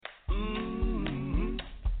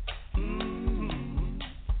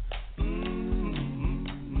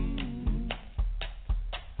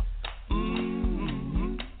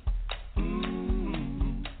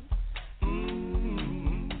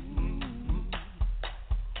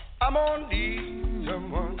I'm gonna need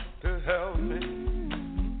someone to help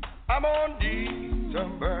me. I'm gonna need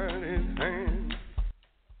some burning hand.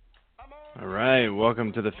 All right,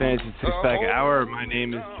 welcome to the Fantasy Six Pack Hour. My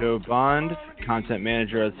name is Joe Bond, content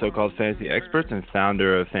manager at So-Called Fantasy Experts and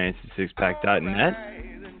founder of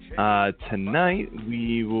FantasySixPack.net. Tonight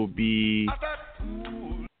we will be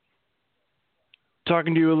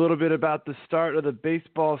talking to you a little bit about the start of the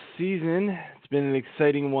baseball season. It's been an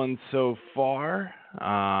exciting one so far,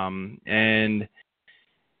 and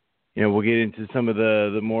we'll get into some of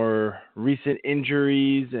the more recent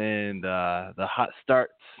injuries and the hot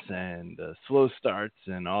starts and slow starts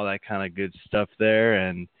and all that kind of good stuff there.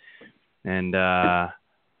 And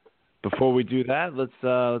before we do that, let's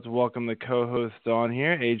welcome the co-host on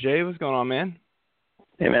here. AJ, what's going on, man?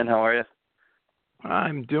 Hey, man, how are you?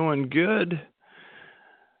 I'm doing good.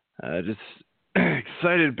 Just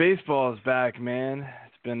excited baseball is back, man.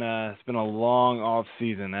 It's been a long off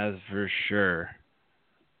season, that's for sure.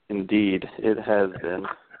 Indeed, it has been.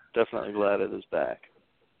 Definitely glad it is back.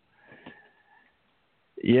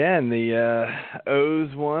 Yeah, and the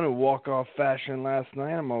O's won a walk-off fashion last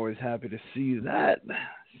night. I'm always happy to see that.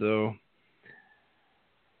 So,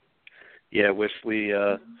 yeah, wish we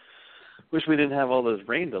didn't have all those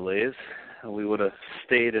rain delays. We would have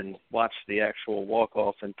stayed and watched the actual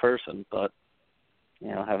walk-off in person. But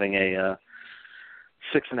having a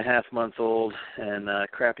 6.5-month-old and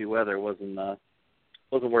crappy weather wasn't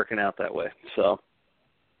working out that way. So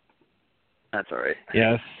that's all right.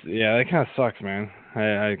 Yes, yeah, that kind of sucks, man.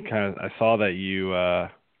 I saw that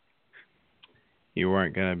you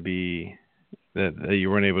weren't gonna be that you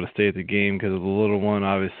weren't able to stay at the game because of the little one,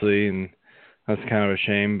 obviously, and that's kind of a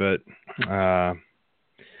shame. But I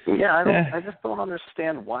just don't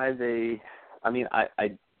understand why they. I mean, I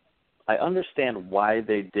understand why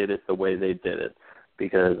they did it the way they did it,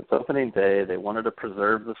 because it's opening day. They wanted to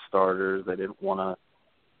preserve the starters. They didn't want to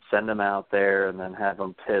send them out there and then have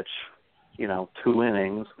them pitch, 2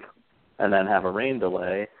 innings and then have a rain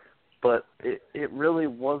delay. But it really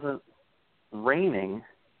wasn't raining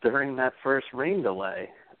during that first rain delay.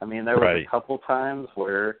 I mean, there was a couple times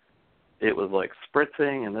where it was like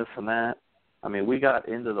spritzing and this and that. I mean, we got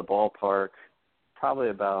into the ballpark probably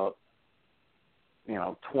about,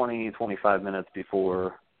 20, 25 minutes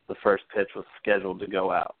before the first pitch was scheduled to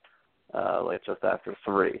go out, like just after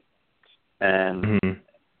 3. And,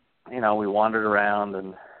 we wandered around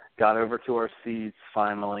and got over to our seats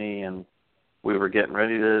finally, and we were getting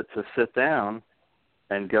ready to sit down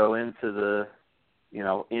and go into the,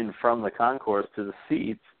 in from the concourse to the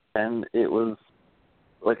seats, and it was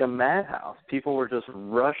like a madhouse. People were just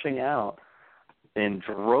rushing out in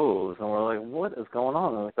droves, and we're like, what is going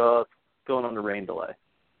on? They're like, oh, it's going under rain delay.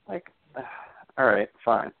 Like, all right,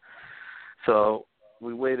 fine. So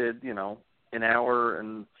we waited, an hour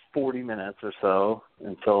and 40 minutes or so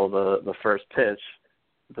until the first pitch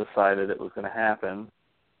decided it was going to happen,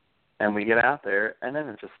 and we get out there, and then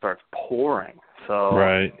it just starts pouring. So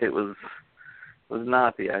it was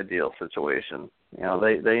not the ideal situation.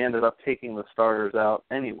 They ended up taking the starters out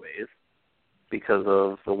anyways because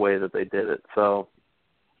of the way that they did it. So,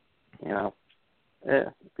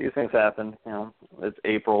 these things happen. It's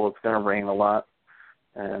April. It's going to rain a lot,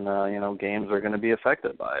 and games are going to be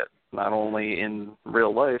affected by it. Not only in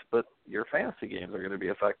real life, but your fantasy games are going to be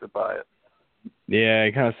affected by it. Yeah,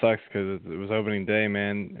 it kind of sucks because it was opening day,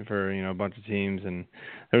 man, for a bunch of teams, and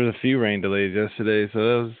there was a few rain delays yesterday.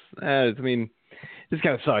 So that was, this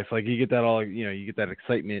kind of sucks. Like you get that you get that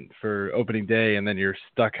excitement for opening day, and then you're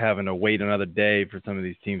stuck having to wait another day for some of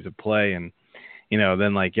these teams to play, and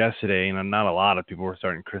then like yesterday, not a lot of people were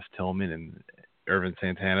starting Chris Tillman and Irvin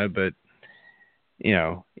Santana, but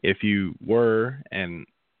if you were, and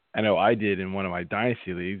I know I did in one of my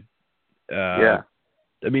dynasty leagues. I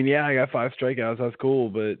got 5 strikeouts. That's cool,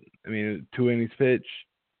 but 2 innings pitch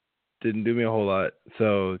didn't do me a whole lot.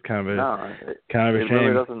 So it's kind of a shame. It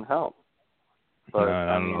really doesn't help. But no,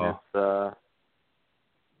 not at all.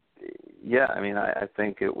 I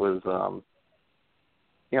think it was.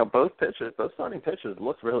 Both starting pitches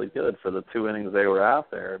looked really good for the 2 innings they were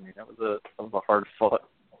out there. I mean, it was a hard fought,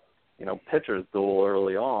 pitcher's duel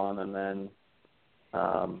early on, and then.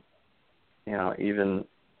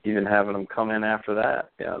 Even having them come in after that,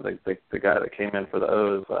 the guy that came in for the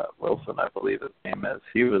O's, Wilson, I believe his name is,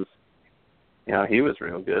 he was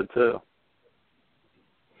real good too.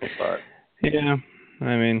 But yeah,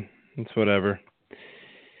 it's whatever.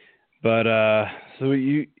 But so were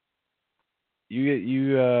you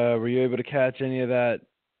able to catch any of that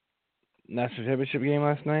national championship game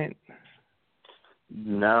last night?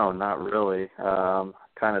 No, not really.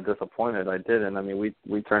 Kind of disappointed I didn't. I mean,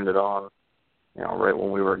 we turned it on right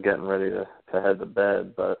when we were getting ready to head to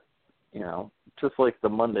bed. But, just like the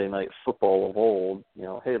Monday night football of old,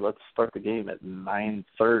 hey, let's start the game at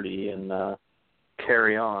 9:30 and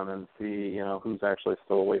carry on and see, who's actually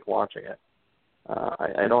still awake watching it.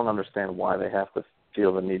 I don't understand why they have to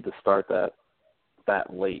feel the need to start that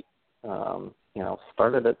late.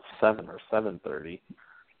 Start it at 7 or 7:30,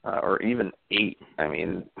 or even 8. I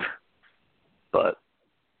mean, but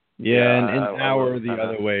yeah, and an hour the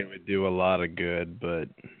other way would do a lot of good, but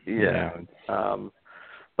yeah.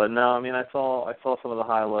 But no, I mean, I saw some of the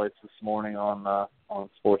highlights this morning on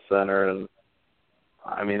SportsCenter, and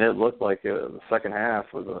I mean, it looked like the second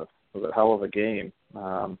half was a hell of a game.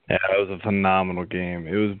 Yeah, it was a phenomenal game.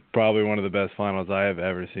 It was probably one of the best finals I have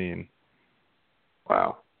ever seen.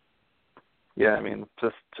 Wow. Yeah, I mean,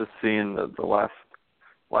 just seeing the last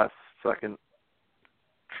second,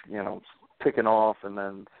 picking off, and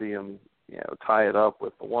then see him, tie it up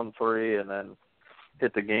with the 1-3, and then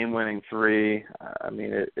hit the game-winning 3. I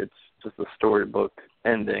mean, it's just a storybook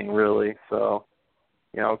ending, really. So,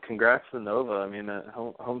 congrats to Nova. I mean,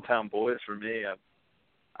 hometown boys for me.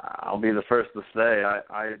 I'll be the first to say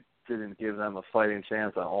I didn't give them a fighting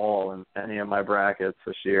chance at all in any of my brackets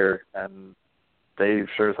this year, and they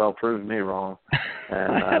sure as hell proved me wrong.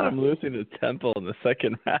 And I had them losing to Temple in the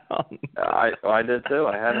second round. I did too.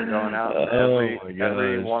 I had them going out in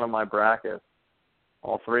every one of my brackets.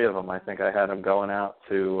 All 3 of them, I think I had them going out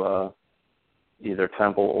to either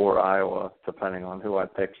Temple or Iowa, depending on who I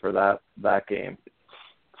picked for that game.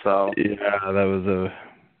 So yeah, that was a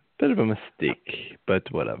bit of a mistake, but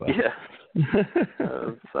whatever. Yeah,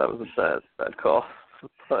 that was a bad call.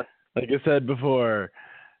 But like I said before,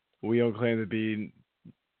 we don't claim to be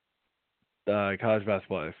college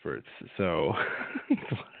basketball experts, so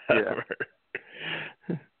whatever.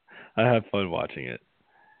 Yeah. I have fun watching it.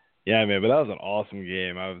 Yeah, man, but that was an awesome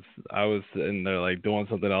game. I was sitting there like doing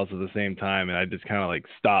something else at the same time, and I just kind of like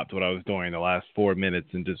stopped what I was doing the last 4 minutes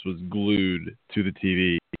and just was glued to the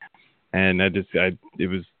TV, and it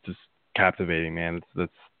was just captivating, man.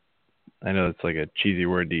 I know it's like a cheesy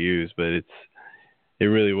word to use, but it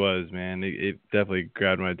really was, man. It definitely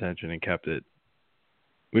grabbed my attention and kept it,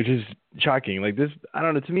 which is shocking. Like this, I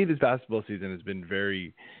don't know. To me, this basketball season has been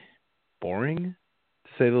very boring,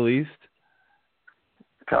 to say the least.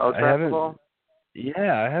 College basketball?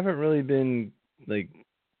 I haven't really been like.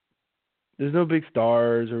 There's no big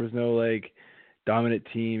stars. There was no like dominant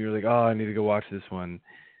team. You're like, oh, I need to go watch this one.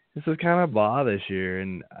 This was kind of blah this year,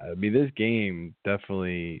 and I mean, this game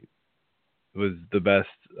definitely was the best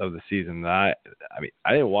of the season. I mean,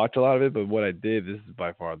 I didn't watch a lot of it, but what I did, this is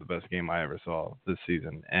by far the best game I ever saw this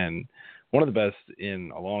season, and one of the best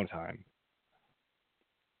in a long time.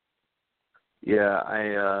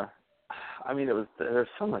 Yeah, I mean, there's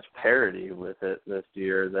so much parity with it this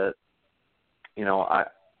year that,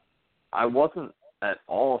 I wasn't at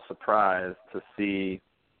all surprised to see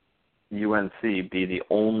UNC be the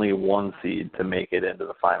only 1 seed to make it into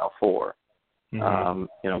the Final Four.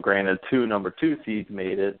 Mm-hmm. Granted, 2 number 2 seeds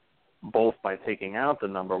made it, both by taking out the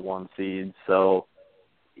number 1 seed. So,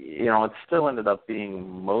 it still ended up being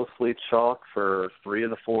mostly chalk for 3 of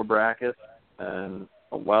the 4 brackets, and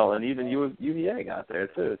even UVA got there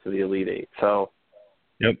too, to the Elite 8. So,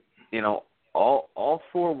 yep. All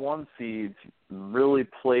 4 1 seeds really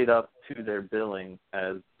played up to their billing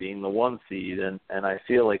as being the 1 seed, and I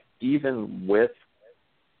feel like even with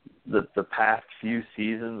the past few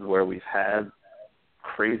seasons where we've had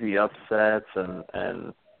crazy upsets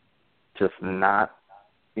and just not,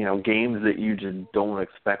 games that you just don't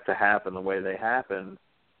expect to happen the way they happened,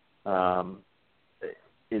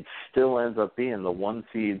 it still ends up being the 1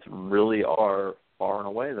 seeds really are far and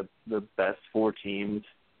away the best 4 teams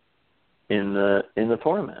in the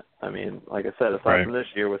tournament. I mean, like I said, aside from this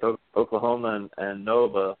year with Oklahoma and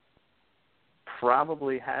Nova,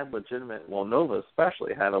 probably had Nova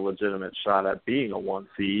especially had a legitimate shot at being a 1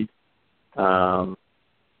 seed.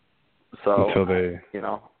 So until they,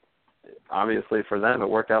 obviously for them it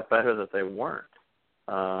worked out better that they weren't.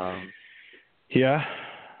 Yeah.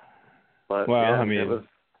 But I mean, it was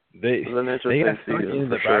they an interesting got stuck season in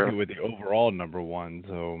the for sure. bracket with the overall number 1.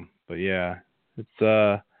 So, but yeah,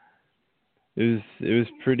 it was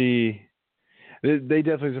pretty. They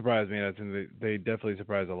definitely surprised me. I think they definitely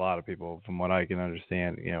surprised a lot of people, from what I can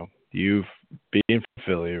understand. You being from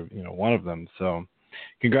Philly, one of them. So,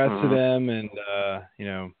 congrats to them, and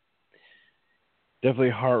definitely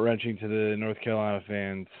heart-wrenching to the North Carolina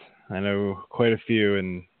fans. I know quite a few,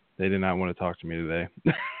 and they did not want to talk to me today.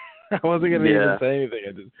 I wasn't going to even say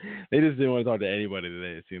anything. They just didn't want to talk to anybody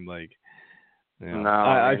today, it seemed like. No,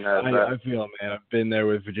 I feel, man. I've been there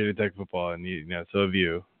with Virginia Tech football, and so have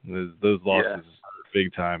you. Those losses hurt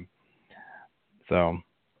big time. So.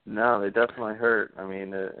 No, they definitely hurt. I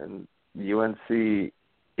mean, and UNC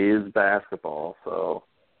is basketball, so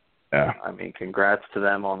yeah. I mean, congrats to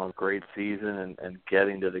them on a great season and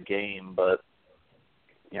getting to the game, but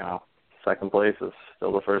second place is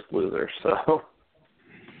still the first loser. So.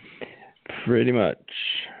 Pretty much.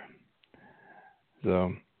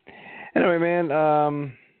 So, anyway,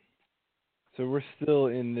 man. So we're still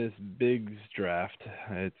in this Bigs draft.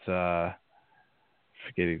 It's I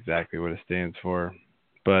forget exactly what it stands for,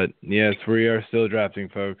 but yes, we are still drafting,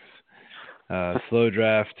 folks. Slow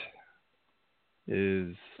draft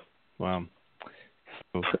is slow,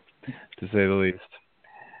 to say the least.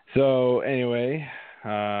 So anyway,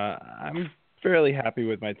 I'm fairly happy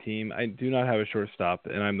with my team. I do not have a shortstop,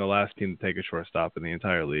 and I'm the last team to take a shortstop in the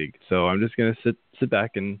entire league. So I'm just gonna sit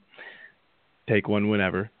back and take one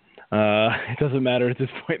whenever. It doesn't matter at this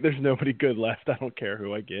point. There's nobody good left. I don't care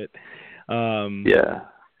who I get.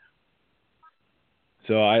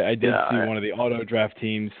 So I did see one of the auto draft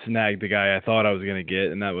teams snag the guy I thought I was going to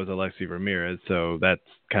get, and that was Alexi Ramirez. So that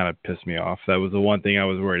kind of pissed me off. That was the one thing I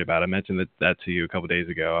was worried about. I mentioned that to you a couple of days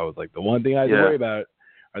ago. I was like, the one thing I was worried about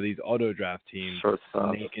are these auto draft teams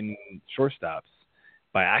making shortstops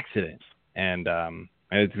by accident. And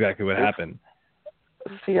that's exactly what happened.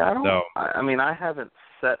 See, I mean, I haven't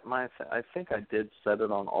set I think I did set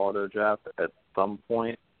it on auto draft at some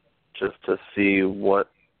point just to see what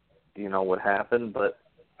happened, but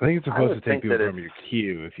I think it's supposed to take people from your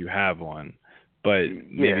queue if you have one, but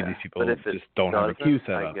maybe these people just don't have a queue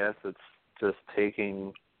set up. I guess it's just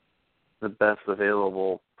taking the best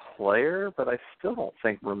available player, but I still don't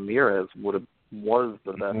think Ramirez was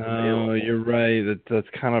the best available. No, you're right. That's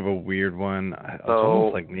kind of a weird one. It's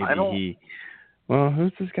almost like maybe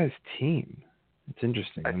who's this guy's team? It's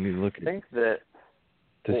interesting. Let me look at it.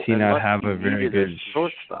 Does he not have a very good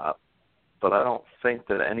shortstop? But I don't think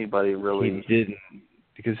that anybody really. He didn't,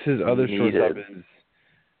 because his other shortstop is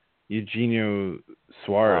Eugenio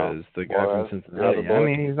Suarez, the guy from Cincinnati. I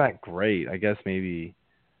mean, he's not great. I guess maybe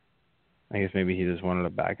he just wanted a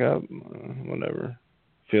backup. Whatever.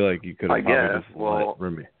 I feel like you could have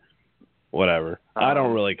probably whatever. I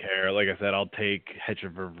don't really care. Like I said, I'll take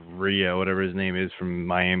Hechavarria, whatever his name is, from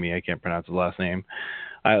Miami. I can't pronounce his last name.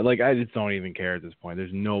 I just don't even care at this point. There's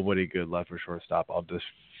nobody good left for shortstop. I'll just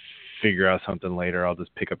figure out something later. I'll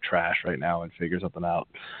just pick up trash right now and figure something out.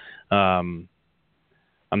 I'm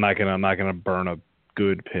not gonna burn a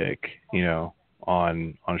good pick,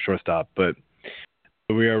 on shortstop. But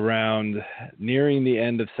we are nearing the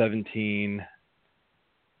end of 17.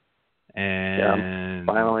 And I'm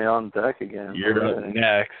finally on deck again. You're up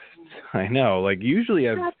next. I know. Like usually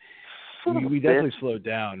we definitely slowed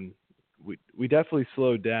down. We definitely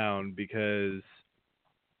slowed down because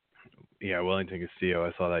Wellington Castillo.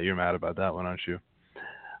 I saw that. You're mad about that one, aren't you?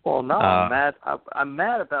 Well, no, I'm mad. I'm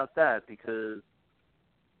mad about that because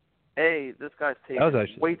this guy's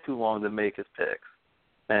taking way too long to make his picks,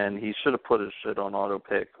 and he should have put his shit on auto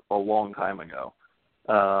pick a long time ago.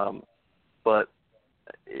 But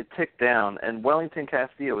it ticked down, and Wellington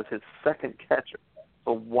Castillo was his second catcher.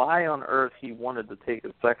 So why on earth he wanted to take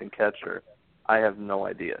his second catcher, I have no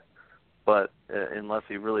idea. But unless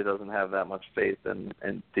he really doesn't have that much faith in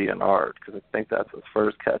Dionard, because I think that's his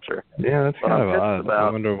first catcher. Yeah, that's kind of odd.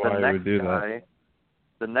 I wonder why he would do that.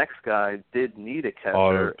 The next guy did need a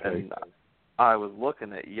catcher, and I was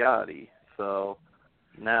looking at Yachty. So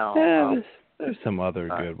now there's some other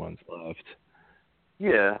good ones left.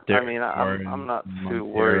 Yeah, Derek, I mean, I'm not too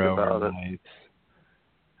worried about it.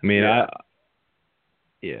 I mean,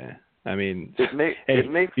 I mean, it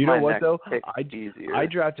makes you know my what next though? pick easier. I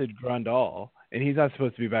drafted Grandal, and he's not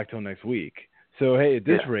supposed to be back till next week. So hey, at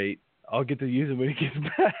this rate, I'll get to use him when he gets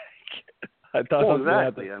back. I thought I was gonna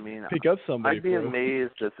have to pick up somebody. I'd be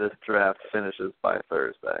amazed if this draft finishes by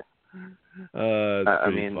Thursday. It's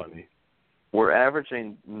pretty funny. We're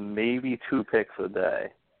averaging maybe 2 picks a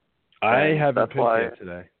day. I haven't picked yet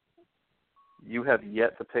today. You have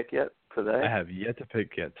yet to pick yet today? I have yet to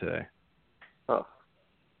pick yet today. Oh.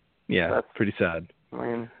 Yeah, that's pretty sad. I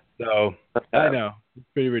mean, I know. It's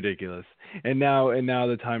pretty ridiculous. And now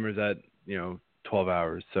the timer's at, 12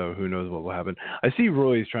 hours, so who knows what will happen. I see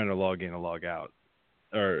Roy's trying to log in and log out.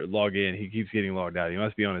 Or log in. He keeps getting logged out. He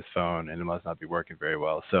must be on his phone, and it must not be working very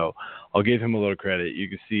well. So I'll give him a little credit. You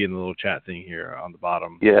can see in the little chat thing here on the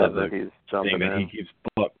bottom. That he's jumping that in. He keeps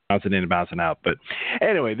bouncing in and bouncing out. But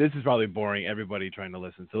anyway, this is probably boring. Everybody trying to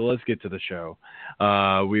listen. So let's get to the show.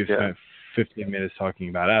 We've spent 15 minutes talking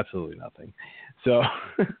about absolutely nothing. So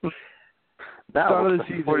now start of the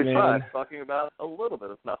season, 45, talking about a little bit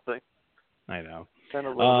of nothing. I know.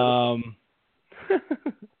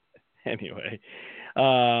 Anyway,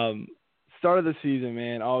 start of the season,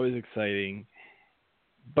 man, always exciting.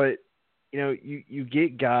 But, you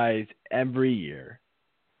get guys every year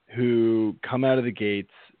who come out of the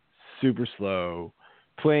gates super slow,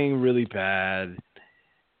 playing really bad,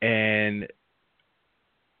 and,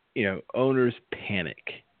 owners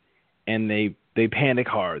panic. And they panic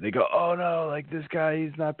hard. They go, oh no, like this guy,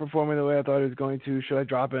 he's not performing the way I thought he was going to. Should I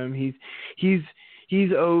drop him? He's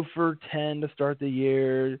 0 for 10 to start the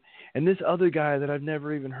year. And this other guy that I've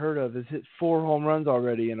never even heard of has hit 4 home runs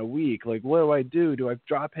already in a week. Like, what do I do? Do I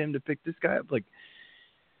drop him to pick this guy up? Like,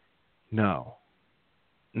 no,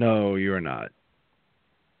 you are not.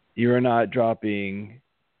 You are not dropping,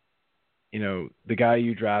 the guy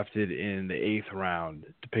you drafted in the 8th round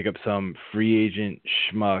to pick up some free agent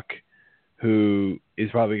schmuck who is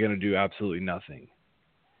probably going to do absolutely nothing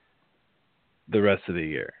the rest of the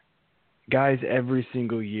year. Guys every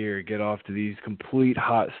single year get off to these complete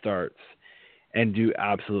hot starts and do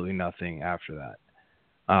absolutely nothing after that.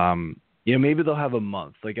 Maybe they'll have a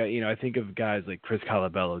month. Like, I think of guys like Chris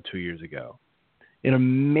Calabello 2 years ago. An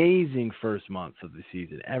amazing first month of the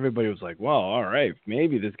season. Everybody was like, well, all right,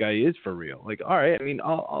 maybe this guy is for real. Like, all right, I mean,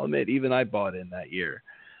 I'll admit, even I bought in that year.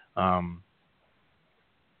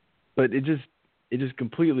 But it just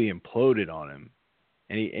completely imploded on him,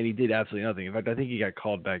 and he did absolutely nothing. In fact, I think he got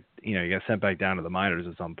called back. He got sent back down to the minors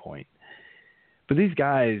at some point. But these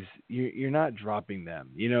guys, you're not dropping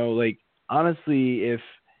them. Like, honestly, if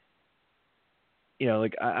I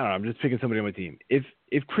don't know, I'm just picking somebody on my team.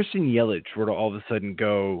 If Christian Yelich were to all of a sudden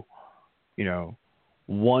go,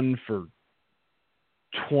 1 for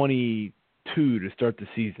 22 to start the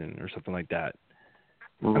season or something like that,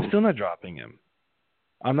 I'm still not dropping him.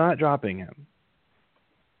 I'm not dropping him.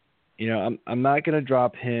 I'm not going to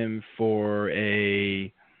drop him for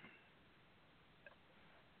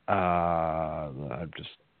I'm just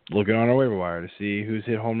looking on our waiver wire to see who's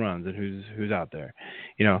hit home runs and who's out there.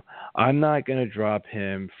 I'm not going to drop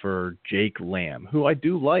him for Jake Lamb, who I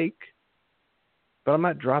do like, but I'm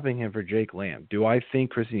not dropping him for Jake Lamb. Do I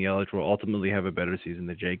think Christian Yelich will ultimately have a better season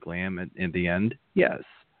than Jake Lamb in the end? Yes.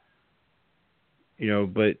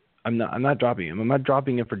 But I'm not dropping him. I'm not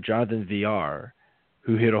dropping him for Jonathan VR,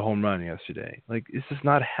 who hit a home run yesterday. Like, it's just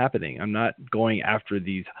not happening. I'm not going after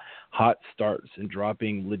these hot starts and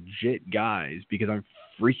dropping legit guys because I'm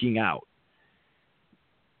freaking out.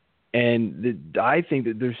 And I think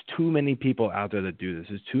that there's too many people out there that do this.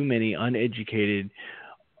 There's too many uneducated,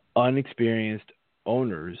 unexperienced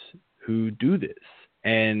owners who do this.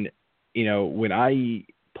 And, when I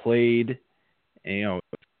played,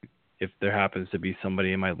 if there happens to be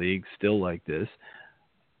somebody in my league still like this,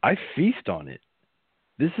 I feast on it.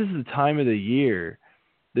 This is the time of the year,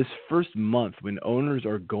 this first month, when owners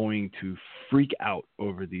are going to freak out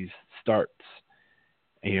over these starts,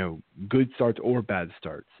 good starts or bad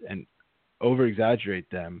starts, and over-exaggerate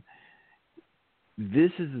them.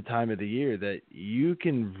 This is the time of the year that you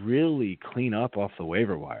can really clean up off the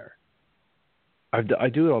waiver wire. I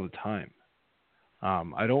do it all the time.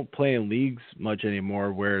 I don't play in leagues much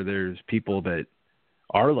anymore where there's people that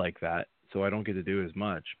are like that, so I don't get to do as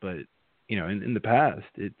much. But, in the past,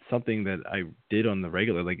 it's something that I did on the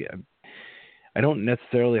regular. Like, I don't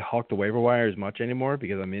necessarily hawk the waiver wire as much anymore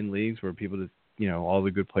because I'm in leagues where people just, all the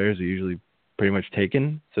good players are usually pretty much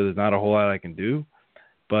taken, so there's not a whole lot I can do.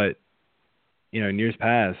 But, in years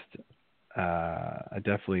past, I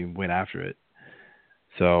definitely went after it.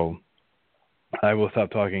 So I will stop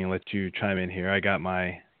talking and let you chime in here. I got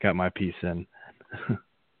my piece in.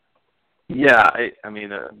 Yeah, I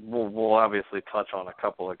mean, we'll obviously touch on a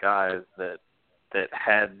couple of guys that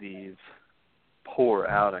had these poor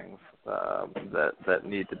outings that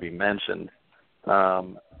need to be mentioned.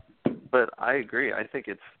 But I agree. I think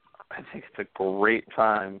it's a great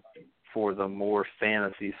time for the more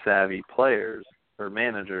fantasy savvy players or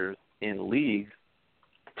managers in leagues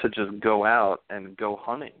to just go out and go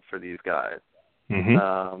hunting for these guys.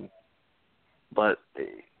 Mm-hmm. But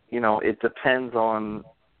it depends on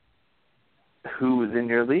who is in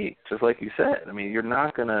your league, just like you said. I mean, you're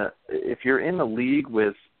not going to – if you're in a league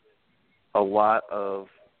with a lot of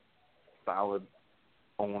solid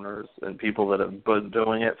owners and people that have been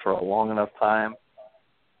doing it for a long enough time,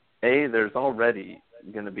 there's already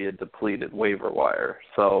going to be a depleted waiver wire.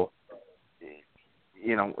 So,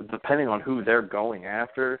 depending on who they're going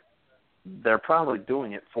after, they're probably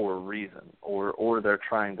doing it for a reason, or they're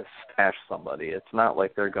trying to stash somebody. It's not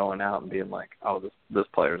like they're going out and being like, oh, this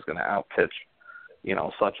player is going to outpitch,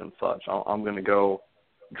 such and such. I'm going to go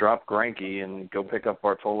drop Greinke and go pick up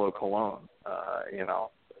Bartolo Colon.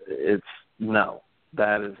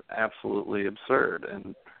 That is absolutely absurd.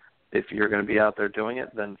 And, if you're going to be out there doing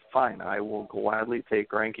it, then fine. I will gladly take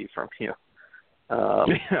Greinke from you. I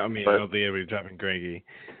mean, I don't think everybody's dropping Greinke,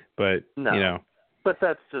 but no. you know. But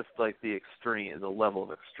that's just like the level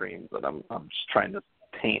of extremes that I'm just trying to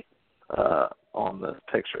paint on this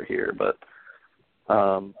picture here. But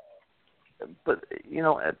you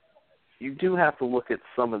know, you do have to look at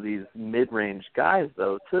some of these mid-range guys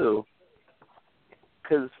though too,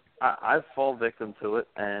 because I fall victim to it,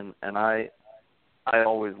 and I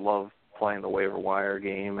always love playing the waiver wire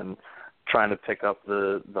game and trying to pick up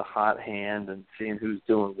the hot hand and seeing who's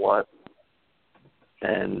doing what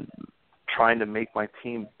and trying to make my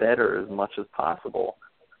team better as much as possible.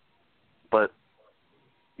 But,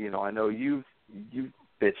 you know, I know you've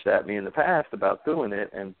bitched at me in the past about doing it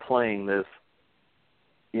and playing this,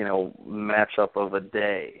 you know, matchup of a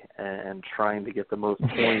day and trying to get the most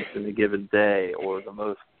points in a given day or the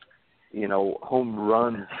most, you know, home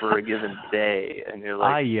runs for a given day. And you're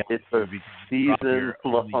like, it's a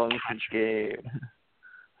season-long game.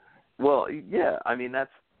 Well, yeah, I mean, that's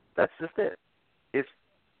just it.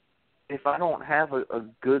 If I don't have a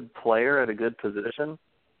good player at a good position,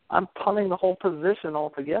 I'm punting the whole position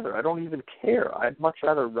altogether. I don't even care. I'd much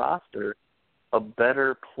rather roster a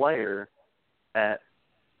better player at,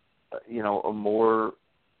 you know, a more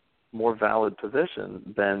valid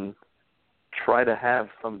position than try to have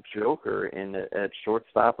some joker at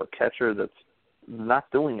shortstop, a catcher that's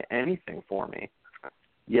not doing anything for me.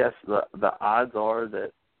 Yes, the odds are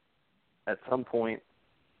that at some point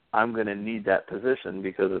I'm going to need that position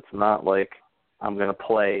because it's not like I'm going to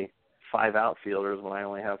play 5 outfielders when I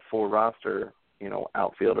only have 4 roster, you know,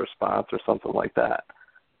 outfielder spots or something like that.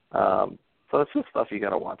 So it's just stuff you got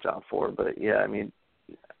to watch out for. But yeah, I mean,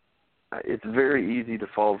 it's very easy to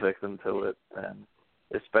fall victim to it, and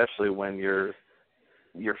especially when you're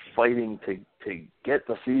fighting to get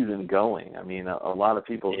the season going. I mean, a lot of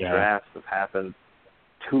people's drafts have happened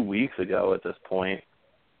 2 weeks ago at this point,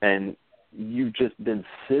 and you've just been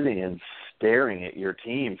sitting and staring at your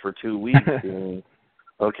team for 2 weeks being,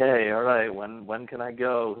 okay, all right, when can I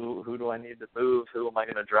go? Who do I need to move? Who am I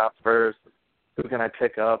going to drop first? Who can I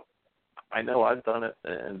pick up? I know I've done it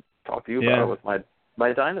and talked to you about it with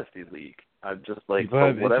my Dynasty League. I've just, like,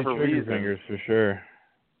 for whatever reason, fingers for sure.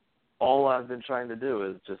 all I've been trying to do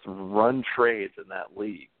is just run trades in that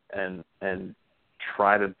league and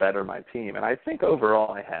try to better my team. And I think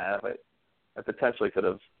overall I have. I potentially could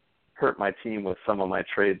have hurt my team with some of my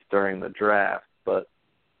trades during the draft, but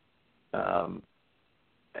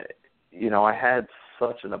you know, I had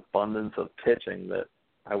such an abundance of pitching that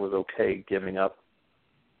I was okay giving up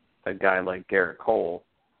a guy like Garrett Cole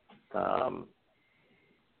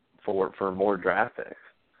for more draft picks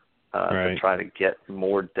to try to get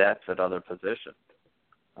more depth at other positions.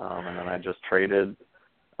 And then I just traded,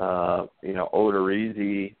 you know,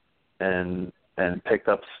 Odorizzi and picked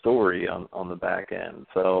up Story on the back end.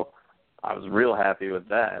 So I was real happy with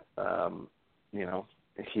that. You know,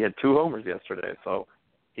 he had 2 homers yesterday, so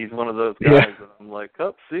he's one of those guys that I'm like,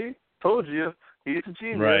 oh, see, told you, he's a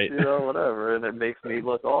genius, you know, whatever, and it makes me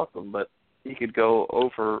look awesome. But he could go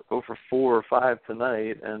over 4 or 5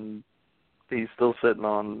 tonight, and he's still sitting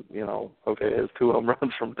on, you know, okay, his 2 home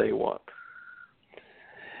runs from day one.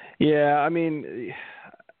 Yeah, I mean,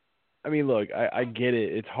 look, I get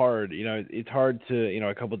it. It's hard. You know, it's hard to, you know,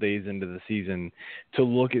 a couple of days into the season to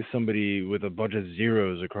look at somebody with a bunch of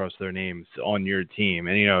zeros across their names on your team.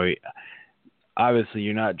 And, you know, obviously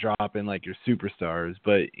you're not dropping like your superstars,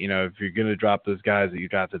 but, you know, if you're going to drop those guys that you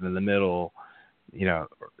drafted in the middle, you know,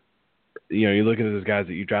 you look at those guys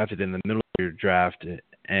that you drafted in the middle of your draft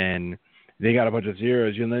and they got a bunch of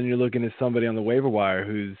zeros, and then you're looking at somebody on the waiver wire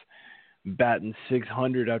who's batting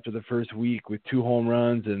 600 after the first week with 2 home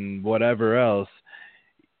runs and whatever else.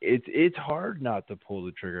 It's hard not to pull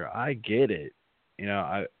the trigger. I get it. You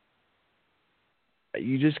know,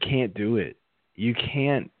 you just can't do it. You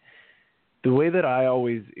can't. The way that I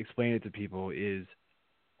always explain it to people is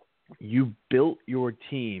you built your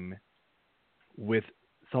team with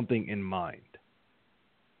something in mind.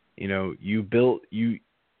 You know, you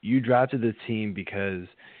drafted the team because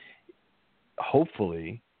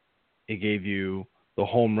hopefully it gave you the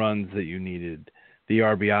home runs that you needed, the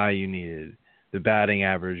RBI you needed, the batting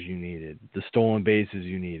average you needed, the stolen bases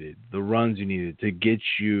you needed, the runs you needed to get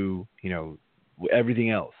you, you know, everything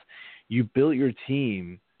else. You built your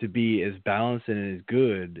team to be as balanced and as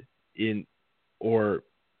good or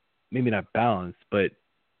maybe not balanced, but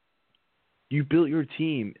you built your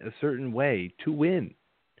team a certain way to win.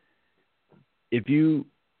 If you,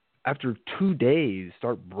 after 2 days,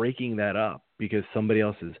 start breaking that up because somebody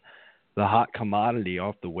else is the hot commodity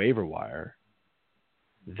off the waiver wire,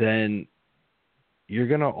 then you're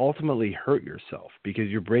going to ultimately hurt yourself because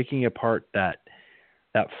you're breaking apart that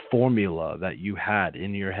formula that you had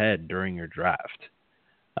in your head during your draft.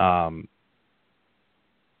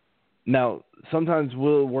 Now, sometimes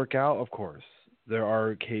will it work out? Of course. There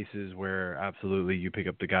are cases where absolutely you pick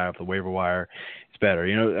up the guy off the waiver wire, it's better,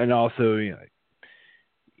 and also,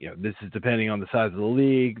 this is depending on the size of the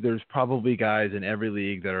league. There's probably guys in every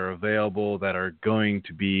league that are available that are going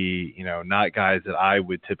to be, not guys that I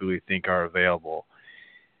would typically think are available.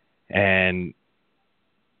 And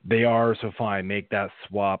they are, so fine, make that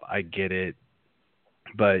swap. I get it.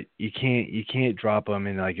 But you can't drop them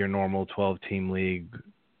in like your normal 12-team league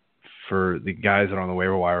for the guys that are on the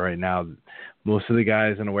waiver wire right now. Most of the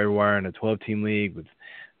guys on the waiver wire in a 12-team league with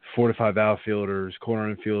 4 to 5 outfielders,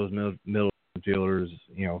 corner infielders, middle infielders,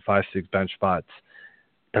 5-6 bench spots,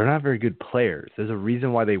 they're not very good players. There's a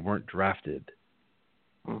reason why they weren't drafted.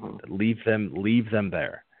 Mm-hmm. Leave them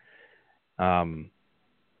there.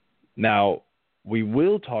 Now, we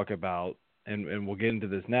will talk about, and we'll get into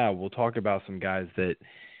this now, we'll talk about some guys that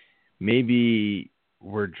maybe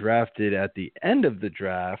were drafted at the end of the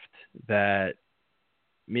draft that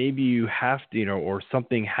maybe you have to, or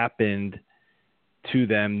something happened to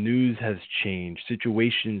them, news has changed,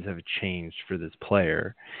 situations have changed for this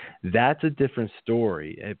player. That's a different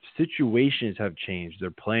story. If situations have changed,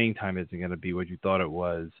 their playing time isn't going to be what you thought it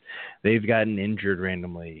was, they've gotten injured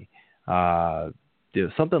randomly,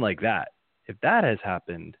 something like that. If that has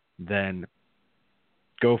happened, then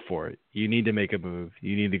go for it. You need to make a move.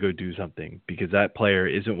 You need to go do something because that player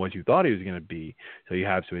isn't what you thought he was going to be, so you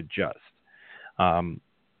have to adjust.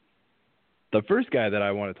 The first guy that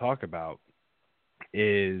I want to talk about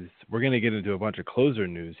is, we're going to get into a bunch of closer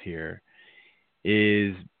news here,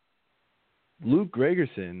 is Luke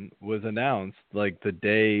Gregerson was announced like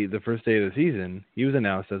the first day of the season, he was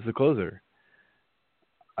announced as the closer.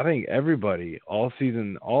 I think everybody all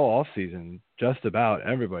off season, just about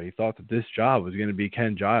everybody thought that this job was going to be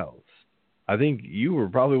Ken Giles. I think you were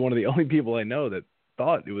probably one of the only people I know that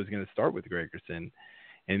thought it was going to start with Gregerson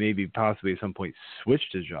and maybe possibly at some point switch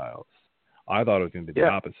to Giles. I thought it was going to be the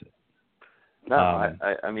opposite. No,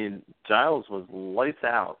 I mean, Giles was lights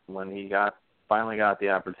out when he finally got the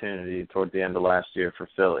opportunity toward the end of last year for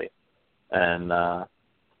Philly. And, I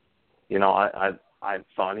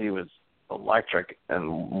thought he was electric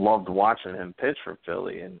and loved watching him pitch for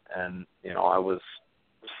Philly. And I was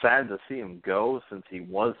sad to see him go since he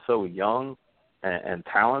was so young and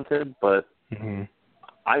talented, but mm-hmm.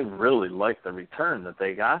 I really liked the return that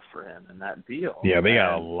they got for him in that deal. Yeah, they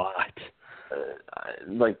got a lot.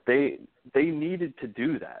 They needed to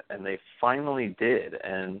do that, and they finally did.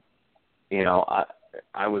 And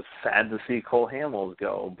I was sad to see Cole Hamels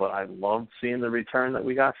go, but I loved seeing the return that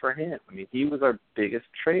we got for him. I mean, he was our biggest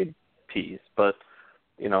trade piece, but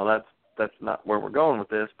that's not where we're going with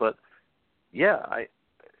this. But yeah,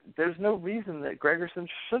 there's no reason that Gregerson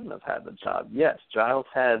shouldn't have had the job. Yes, Giles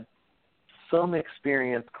had some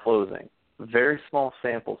experience closing, very small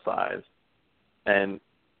sample size, and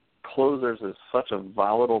closers is such a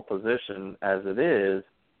volatile position as it is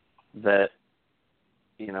that,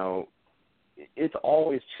 it's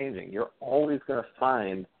always changing. You're always going to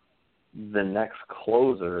find the next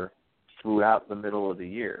closer throughout the middle of the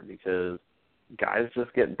year because guys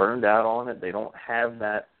just get burned out on it. They don't have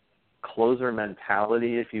that closer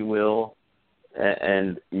mentality, if you will.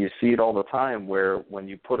 And you see it all the time where when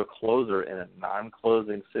you put a closer in a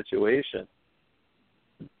non-closing situation,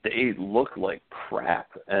 they look like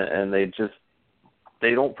crap and they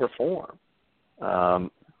don't perform.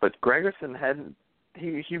 But Gregerson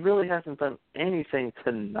he really hasn't done anything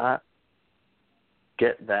to not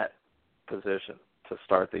get that position to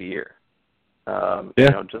start the year.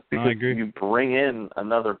 Just because you bring in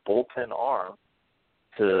another bullpen arm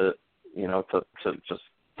to just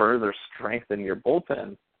further strengthen your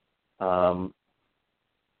bullpen.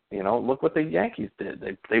 Look what the Yankees did.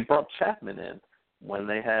 They brought Chapman in when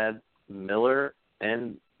they had Miller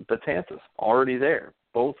and Betances already there,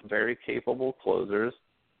 both very capable closers.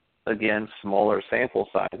 Again, smaller sample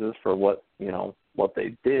sizes for what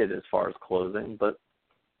they did as far as closing, but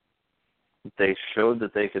they showed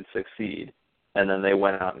that they could succeed, and then they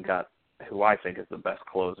went out and got who I think is the best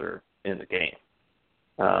closer in the game.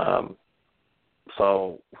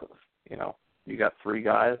 You got three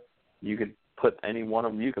guys. You could put any one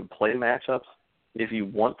of them. You can play matchups if you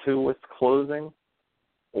want to with closing,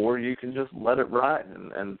 or you can just let it ride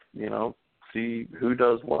and see who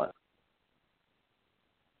does what.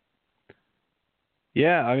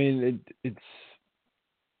 Yeah, I mean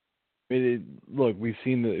look, we've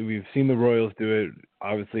seen the Royals do it.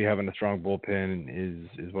 Obviously, having a strong bullpen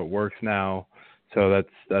is what works now. So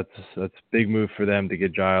that's a big move for them to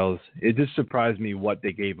get Giles. It just surprised me what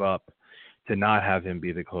they gave up to not have him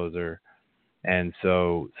be the closer. And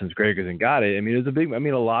so since Gregerson got it, I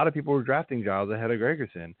mean, a lot of people were drafting Giles ahead of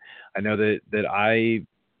Gregerson. I know that I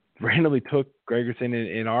randomly took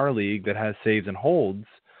Gregerson in our league that has saves and holds,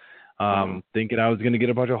 thinking I was going to get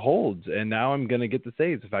a bunch of holds, and now I'm going to get the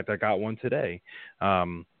saves. In fact, I got one today.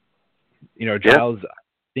 Giles,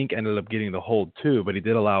 I think, ended up getting the hold too, but he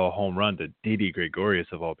did allow a home run to Didi Gregorius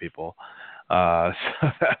of all people. So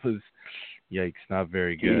that was, yikes, not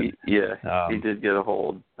very good. He did get a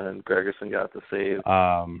hold, and Gregerson got the save.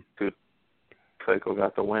 Keuchel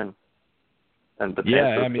got the win. And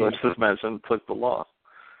Betances, let's just mention, took the loss.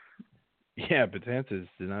 Yeah, Betances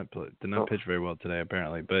did not pitch very well today,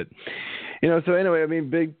 apparently. But so anyway, I mean,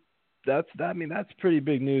 that's pretty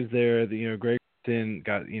big news there. Gregerson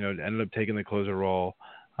got ended up taking the closer role,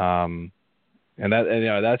 and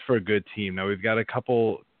that's for a good team. Now we've got a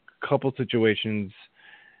couple situations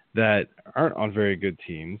that aren't on very good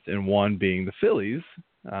teams, and one being the Phillies.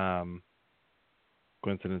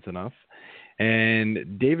 Coincidence enough.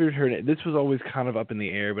 And David Hernandez, this was always kind of up in the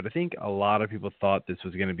air, but I think a lot of people thought this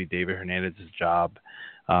was going to be David Hernandez's job.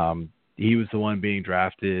 He was the one being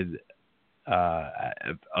drafted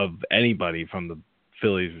of anybody from the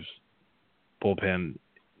Phillies bullpen,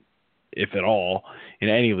 if at all, in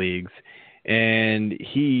any leagues. And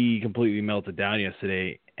he completely melted down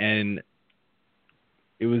yesterday. And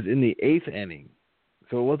it was in the 8th inning.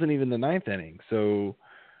 So it wasn't even the 9th inning. So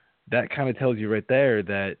that kind of tells you right there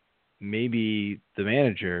that maybe the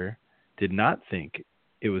manager did not think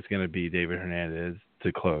it was going to be David Hernandez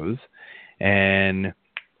to close. And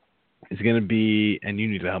it's going to be, and you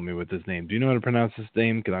need to help me with this name. Do you know how to pronounce this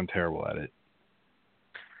name? Because I'm terrible at it.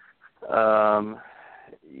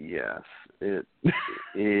 Yes, it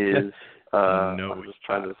is. I'm just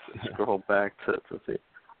trying to scroll back to see.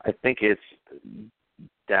 I think it's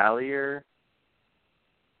Dalier.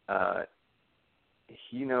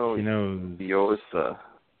 Hinojosa.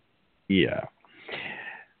 Yeah.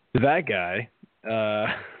 That guy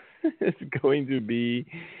is going to be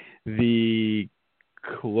the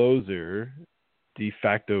closer, de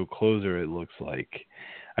facto closer, it looks like.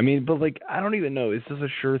 I mean, but I don't even know. Is this a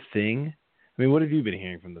sure thing? I mean, what have you been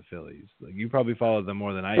hearing from the Phillies? You probably follow them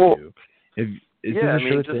more than I do. Is this a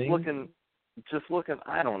sure thing? Just looking,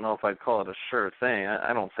 I don't know if I'd call it a sure thing.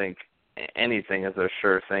 I don't think anything is a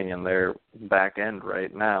sure thing in their back end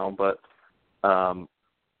right now. But,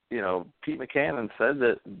 Pete Mackanin said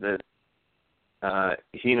that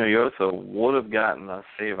Hinojosa would have gotten a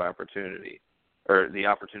save opportunity, or the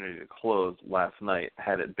opportunity to close last night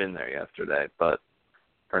had it been there yesterday. But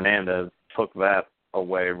Hernandez took that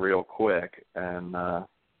away real quick, and,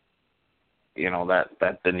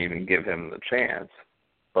 that didn't even give him the chance.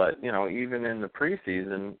 But, even in the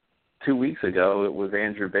preseason, 2 weeks ago, it was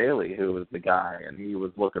Andrew Bailey who was the guy, and he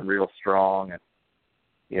was looking real strong. And,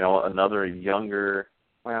 another younger,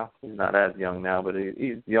 well, he's not as young now, but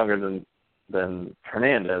he's younger than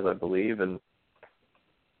Hernandez, I believe, and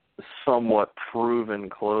somewhat proven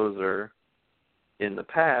closer in the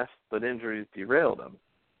past, but injuries derailed him.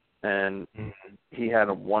 And he had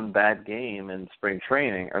one bad game in spring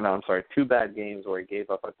training, 2 bad games where he gave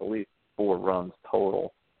up, I believe, 4 runs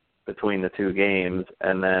total between the 2 games,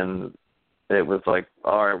 and then it was like,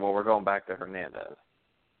 all right, well, we're going back to Hernandez.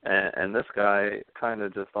 And this guy kind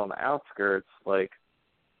of just on the outskirts,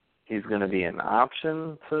 he's going to be an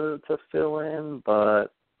option to fill in,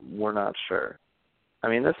 but we're not sure. I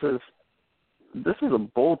mean, this is a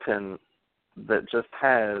bullpen that just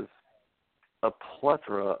has a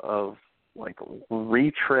plethora of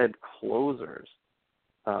retread closers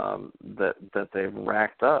that they've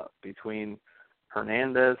racked up. Between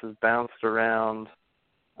Hernandez has bounced around,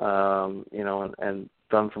 and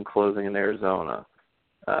done some closing in Arizona.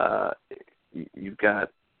 You've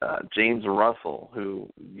got James Russell, who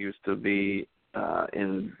used to be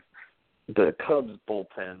in the Cubs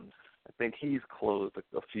bullpen. I think he's closed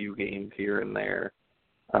a few games here and there.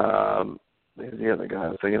 There's the other guy I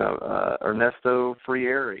was thinking of. Ernesto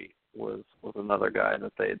Frieri was another guy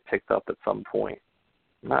that they had picked up at some point.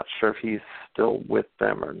 I'm not sure if he's still with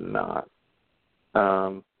them or not.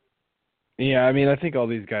 Yeah, I mean, I think all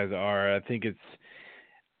these guys are. I think it's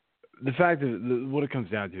the fact that what it comes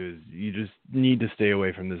down to is you just need to stay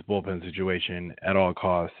away from this bullpen situation at all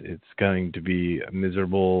costs. It's going to be a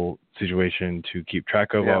miserable situation to keep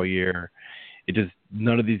track of all year.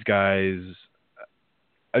 None of these guys.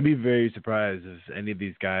 I'd be very surprised if any of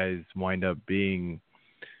these guys wind up being,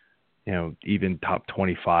 even top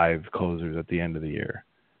 25 closers at the end of the year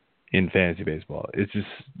in fantasy baseball. It's just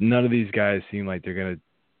none of these guys seem like they're going to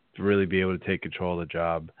really be able to take control of the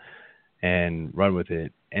job and run with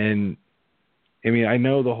it. And I mean, I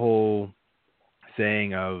know the whole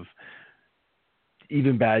saying of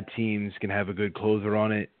even bad teams can have a good closer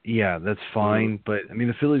on it. Yeah, that's fine. Mm-hmm. But I mean,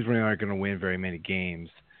 the Phillies really aren't going to win very many games.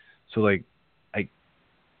 So like,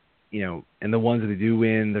 and the ones that they do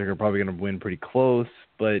win, they're probably going to win pretty close.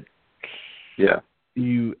 But yeah,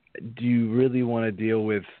 do you really want to deal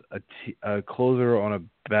with a closer on a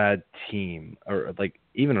bad team, or like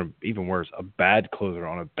even worse, a bad closer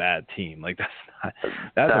on a bad team? Like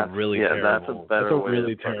that's a really terrible. That's a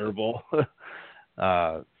really terrible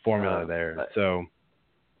formula there. So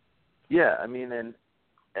yeah, I mean,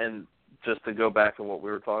 and just to go back to what we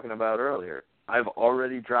were talking about earlier, I've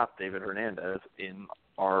already dropped David Hernandez in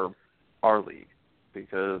our league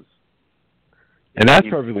because that's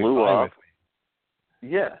perfectly fine with me.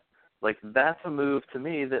 Yeah, like that's a move to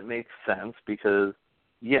me that makes sense because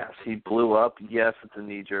yes, he blew up. Yes, it's a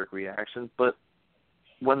knee-jerk reaction, but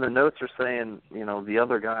when the notes are saying, the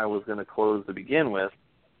other guy was going to close to begin with,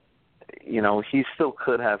 he still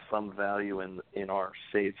could have some value in our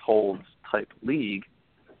saves holds type league.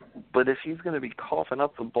 But if he's going to be coughing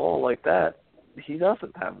up the ball like that, he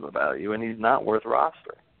doesn't have the value, and he's not worth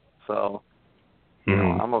roster. So,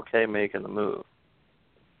 I'm okay making the move.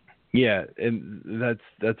 Yeah, and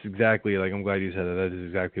that's exactly, like, I'm glad you said that. That is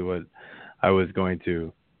exactly what I was going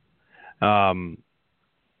to.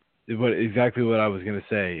 Exactly what I was going to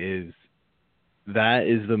say is that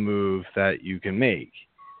is the move that you can make.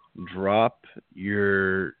 Drop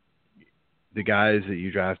the guys that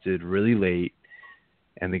you drafted really late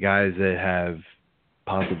and the guys that have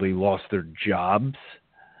possibly lost their jobs.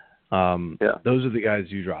 Those are the guys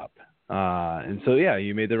you drop. And so, yeah,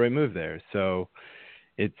 you made the right move there. So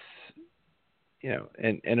it's,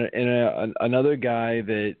 and another guy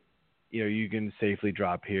that, you can safely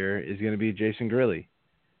drop here is going to be Jason Grilli.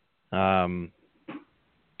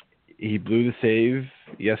 He blew the save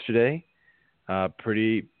yesterday.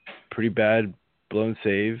 Pretty bad blown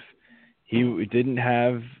save. He didn't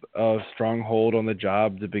have a strong hold on the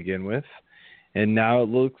job to begin with, and now it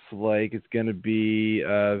looks like it's going to be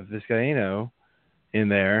Vizcaino in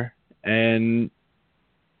there, and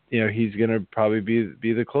he's going to probably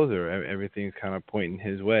be the closer. Everything's kind of pointing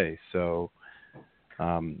his way. So,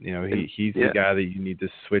 he's the guy that you need to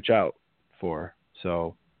switch out for.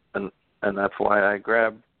 So, and that's why I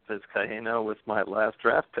grabbed Vizcaino with my last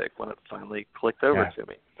draft pick when it finally clicked over to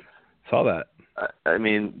me. Saw that. I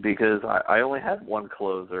mean, because I only had one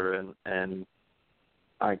closer, and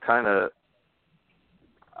I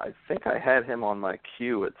think I had him on my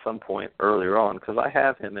queue at some point earlier on because I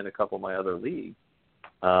have him in a couple of my other leagues.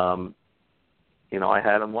 I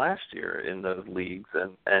had him last year in those leagues,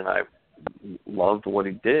 and I loved what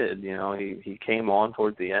he did. He came on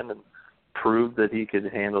towards the end and proved that he could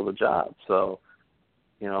handle the job. So,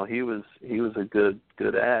 he was a good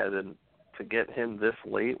ad, and to get him this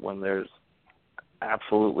late when there's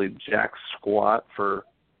absolutely jack squat for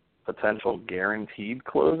potential guaranteed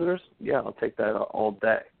closers, I'll take that all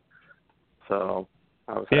day. So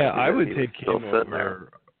I would take him over.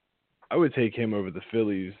 I would take him over the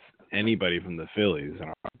Phillies. Anybody from the Phillies in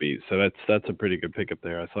our beat. So that's a pretty good pickup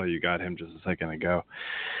there. I saw you got him just a second ago.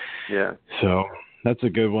 Yeah. So that's a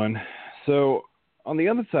good one. So on the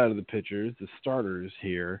other side of the pitchers, the starters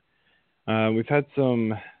here, we've had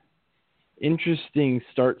some interesting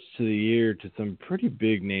starts to the year to some pretty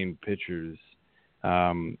big name pitchers.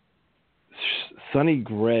 Sonny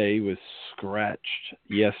Gray was scratched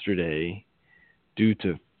yesterday due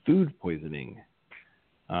to food poisoning.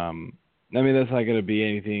 That's not going to be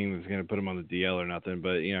anything that's going to put him on the DL or nothing,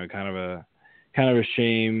 but kind of a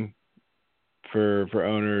shame for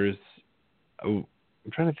owners. I'm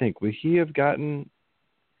trying to think. Would he have gotten?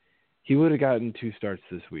 He would have gotten 2 starts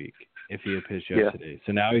this week if he had pitched yesterday.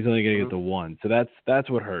 So now he's only going to get the 1. So that's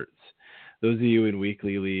what hurts. Those of you in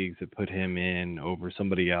weekly leagues that put him in over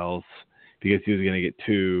somebody else because he was going to get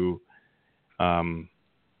 2.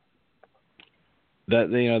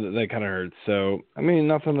 That kind of hurts. So,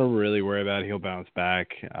 nothing to really worry about. He'll bounce back.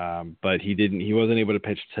 But he wasn't able to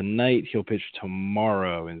pitch tonight. He'll pitch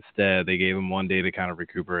tomorrow instead. They gave him 1 day to kind of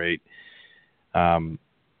recuperate.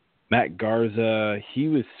 Matt Garza, he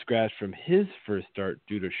was scratched from his first start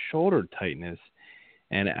due to shoulder tightness.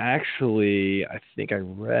 And actually, I think I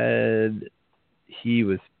read he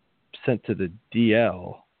was sent to the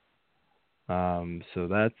DL. So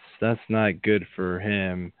that's not good for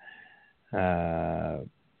him. I'm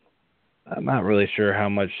not really sure how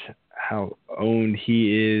owned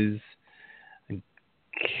he is. I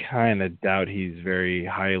kind of doubt he's very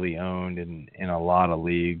highly owned in a lot of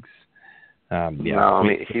leagues. Yeah, no, I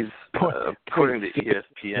mean he's according to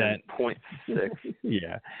ESPN 0.6.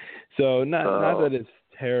 Yeah, so not that it's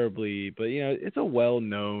terribly, but it's a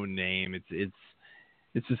well-known name. It's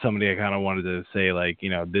just somebody I kind of wanted to say, like,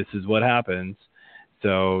 this is what happens.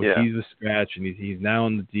 So he's a scratch, and he's now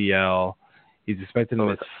on the DL. He's expected to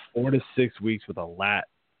miss 4 to 6 weeks with a lat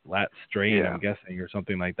strain, I'm guessing, or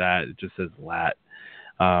something like that. It just says lat.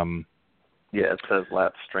 It says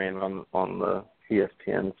lat strain on the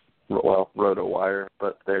ESPN RotoWire,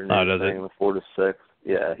 but they're now saying the 4 to 6.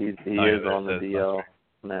 Yeah, he is on the DL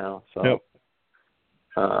now. So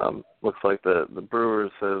looks like the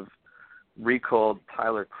Brewers have recalled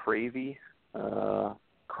Tyler Krabby from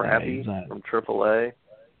AAA,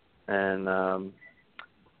 and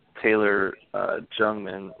Taylor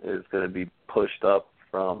Jungmann is going to be pushed up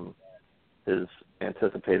from his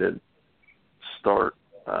anticipated start,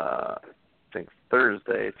 I think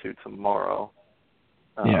Thursday to tomorrow,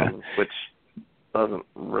 which doesn't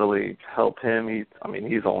really help him.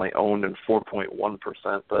 He's only owned in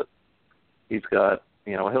 4.1%, but he's got,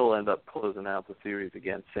 he'll end up closing out the series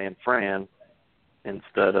against San Fran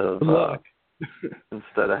instead of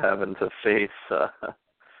having to face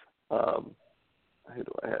who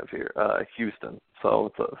do I have here? Houston.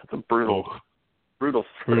 So it's a brutal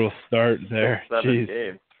start there. 7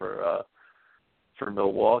 games for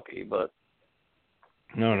Milwaukee, but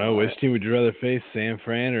no. Which team would you rather face, San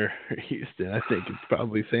Fran or Houston? I think it's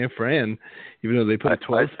probably San Fran, even though they put a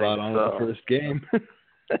 12 spot on the first game.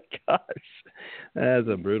 Gosh, that's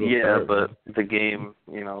a brutal start. Yeah, but the game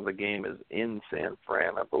is in San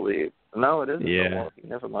Fran, I believe. No, it isn't Milwaukee.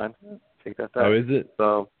 Never mind. Take that back. Oh, is it?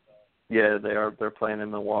 So, yeah, they're playing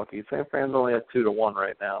in Milwaukee. San Fran's only at 2-1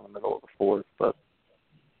 right now in the middle of the fourth, but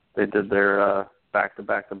they did their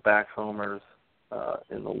back-to-back homers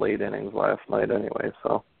in the late innings last night anyway.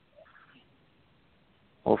 So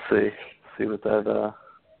we'll see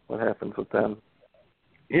what happens with them.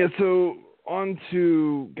 Yeah. So on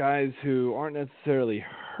to guys who aren't necessarily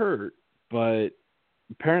hurt, but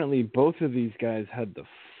apparently both of these guys had the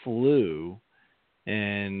flu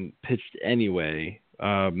and pitched anyway.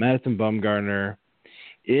 Madison Bumgarner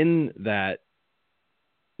in that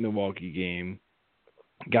Milwaukee game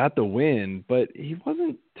got the win, but he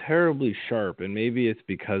wasn't terribly sharp, and maybe it's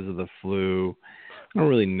because of the flu. I don't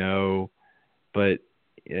really know, but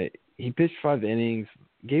he pitched 5 innings,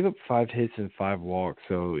 gave up 5 hits and 5 walks.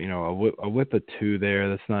 So a whip of 2 there.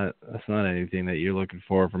 That's not anything that you're looking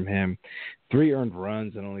for from him. 3 earned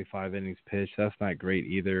runs and only 5 innings pitched. That's not great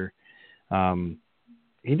either.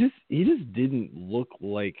 He just didn't look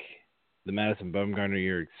like the Madison Bumgarner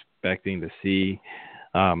you're expecting to see.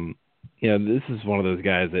 This is one of those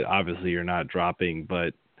guys that obviously you're not dropping,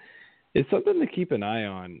 but it's something to keep an eye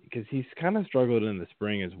on because he's kind of struggled in the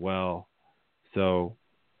spring as well. So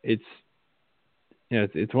it's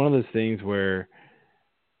one of those things where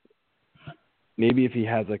maybe if he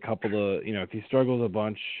has a couple of, if he struggles a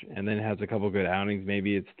bunch and then has a couple of good outings,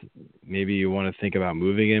 maybe you want to think about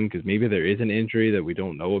moving him because maybe there is an injury that we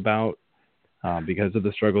don't know about because of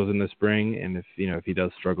the struggles in the spring. And if he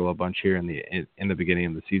does struggle a bunch here in the beginning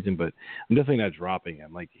of the season, but I'm definitely not dropping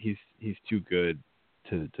him. Like he's too good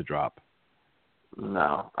to drop.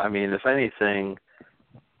 No, if anything,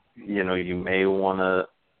 you may want to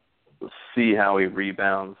see how he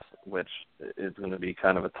rebounds, which is going to be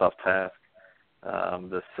kind of a tough task.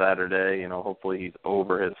 This Saturday, hopefully he's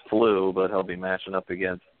over his flu, but he'll be matching up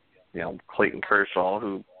against, Clayton Kershaw,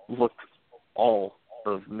 who looked all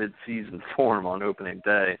of mid-season form on opening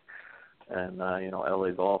day. And,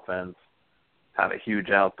 LA's offense had a huge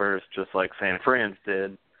outburst just like San Fran's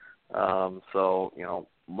did. So,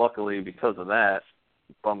 luckily because of that,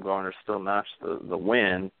 Bumgarner still notched the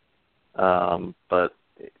win. But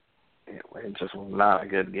it just was not a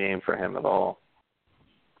good game for him at all.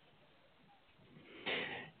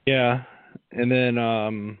 Yeah, and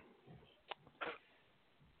then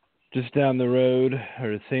just down the road,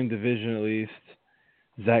 or the same division at least,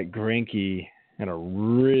 Zach Greinke had a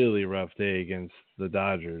really rough day against the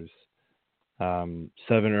Dodgers. 7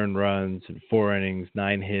 earned runs in 4 innings,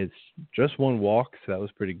 9 hits, just 1 walk, so that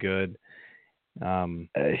was pretty good.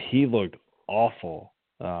 He looked awful,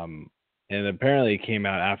 and apparently it came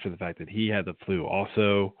out after the fact that he had the flu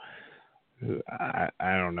also. I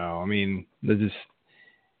don't know.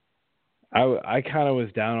 I kind of was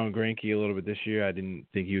down on Greinke a little bit this year. I didn't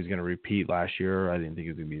think he was going to repeat last year. I didn't think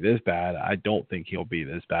it was going to be this bad. I don't think he'll be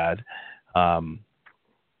this bad. But,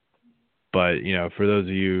 for those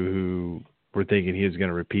of you who were thinking he was going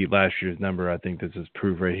to repeat last year's number, I think this is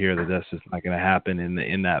proof right here that that's just not going to happen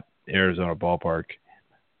in that Arizona ballpark.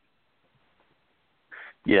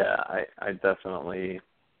 Yeah, I definitely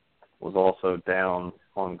was also down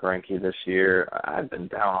on Greinke this year. I've been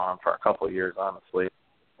down on him for a couple of years, honestly.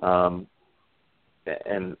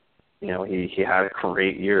 And he had a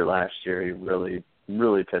great year last year. He really,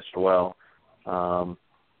 really pitched well.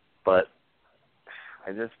 But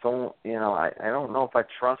I just don't, I don't know if I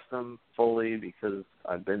trust him fully because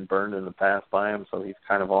I've been burned in the past by him. So he's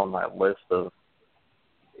kind of on my list of,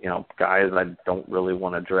 guys I don't really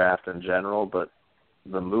want to draft in general. But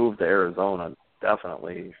the move to Arizona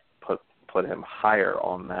definitely put him higher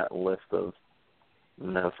on that list of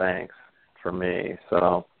no thanks for me.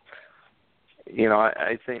 So,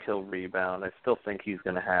 I think he'll rebound. I still think he's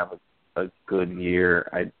going to have a good year.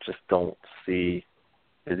 I just don't see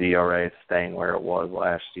his ERA staying where it was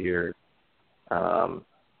last year. And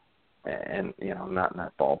not in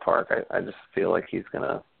that ballpark. I just feel like he's going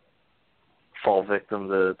to fall victim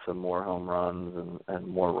to more home runs and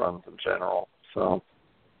more runs in general. So.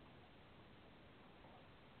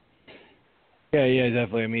 Yeah,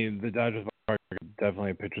 definitely. I mean, the Dodgers ballpark is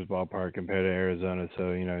definitely a pitcher's ballpark compared to Arizona.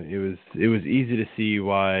 So, it was easy to see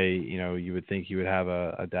why, you would think you would have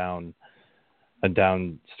a down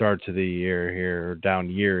start to the year here, or down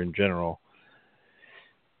year in general.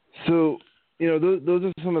 So, those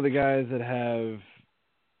are some of the guys that have,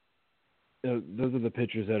 those are the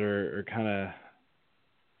pitchers that are kind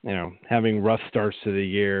of, having rough starts to the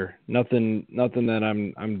year. Nothing that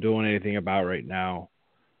I'm doing anything about right now.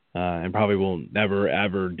 And probably will never,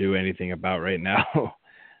 ever do anything about right now,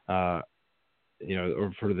 or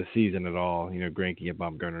for the season at all. Greinke and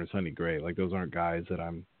Bumgarner and Sonny Gray, like those aren't guys that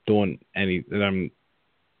I'm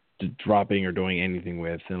dropping or doing anything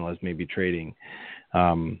with, unless maybe trading.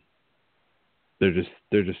 They're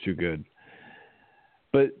just too good.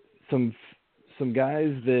 But some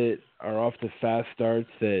guys that are off to fast starts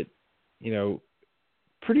that,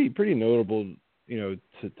 pretty notable,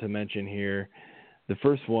 to mention here. The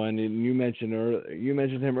first one, and you mentioned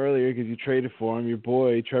him earlier because you traded for him. Your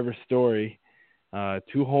boy Trevor Story,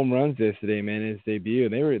 2 home runs yesterday, man, in his debut,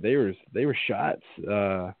 and they were shots. He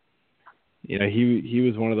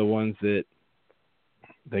was one of the ones that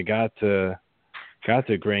they got to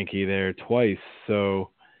Greinke there twice.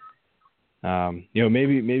 So,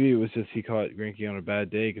 maybe it was just he caught Greinke on a bad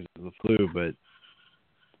day because of the flu, but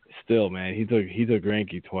still, man, he took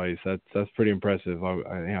Greinke twice. That's pretty impressive.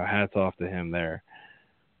 Hats off to him there.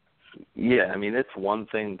 Yeah, I mean, it's one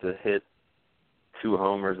thing to hit 2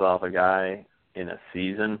 homers off a guy in a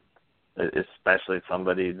season, especially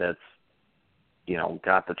somebody that's,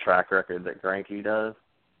 got the track record that Greinke does.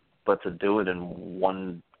 But to do it in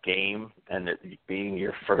one game and it being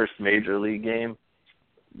your first major league game,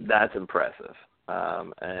 that's impressive.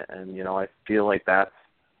 And I feel like that's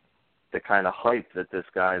the kind of hype that this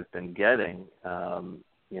guy's been getting.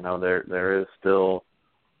 There is still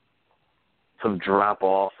some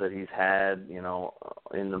drop-off that he's had,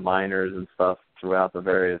 in the minors and stuff throughout the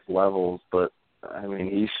various levels. But, I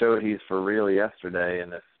mean, he showed he's for real yesterday,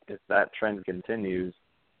 and if that trend continues,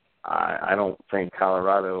 I don't think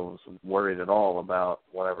Colorado's worried at all about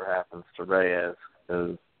whatever happens to Reyes,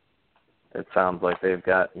 because it sounds like they've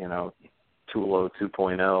got, Tulo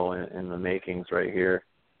 2.0 in the makings right here.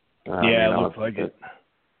 Yeah, it looks like it.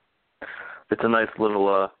 It's a nice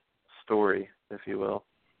little story, if you will.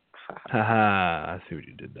 Haha, I see what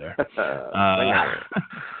you did there.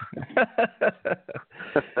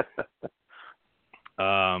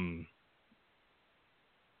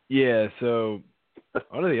 Yeah, so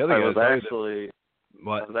one of the other guys. I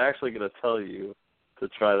was actually going to tell you to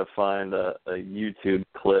try to find a YouTube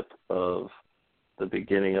clip of the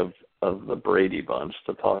beginning of the Brady Bunch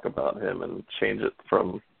to talk about him and change it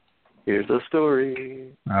from "Here's the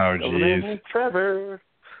story." Oh, jeez. Trevor.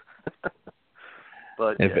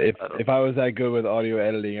 But if I was that good with audio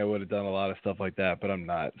editing, I would have done a lot of stuff like that, but I'm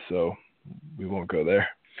not, so we won't go there.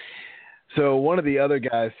 So one of the other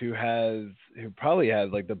guys who probably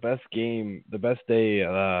had like the best day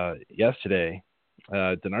yesterday,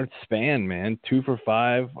 Denard Span, man, 2 for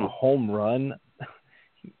 5, a home run,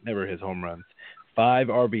 never his home runs, 5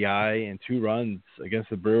 RBI and 2 runs against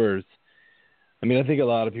the Brewers. I mean, I think a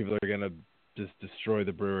lot of people are gonna just destroy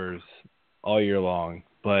the Brewers all year long,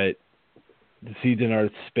 but to see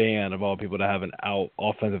Denard Span, of all people, to have an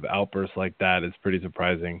offensive outburst like that is pretty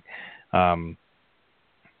surprising. I'm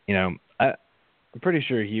pretty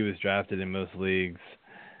sure he was drafted in most leagues.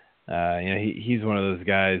 He's one of those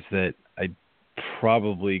guys that I'd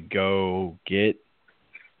probably go get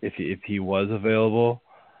if he was available.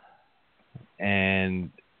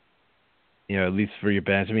 And, at least for your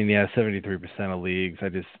bench. I mean, 73% of leagues.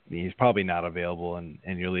 He's probably not available in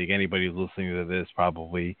your league. Anybody who's listening to this,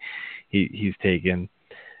 probably he's taken.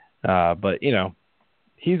 But,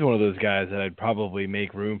 he's one of those guys that I'd probably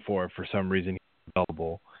make room for some reason he's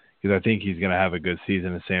available, because I think he's going to have a good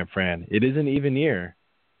season in San Fran. It is an even year.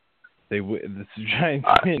 The Giants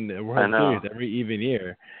win the World Series every even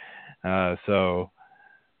year. So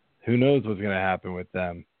who knows what's going to happen with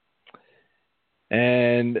them.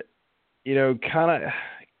 And, kind of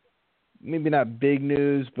maybe not big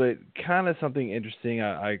news, but kind of something interesting.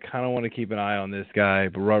 I kind of want to keep an eye on this guy,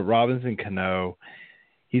 but Robinson Cano,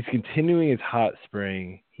 he's continuing his hot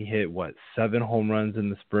spring. He hit, 7 home runs in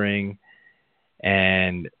the spring,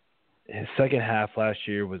 and his second half last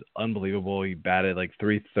year was unbelievable. He batted like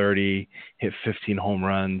 .330, hit 15 home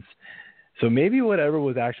runs. So maybe whatever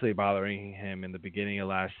was actually bothering him in the beginning of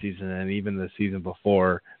last season and even the season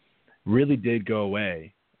before really did go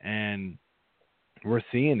away. And we're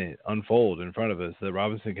seeing it unfold in front of us that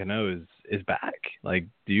Robinson Cano is back. Like,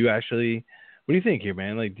 what do you think here,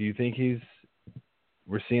 man? Like, do you think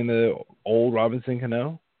we're seeing the old Robinson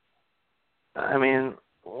Cano? I mean,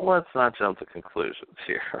 let's not jump to conclusions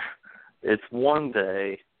here. It's one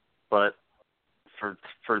day, but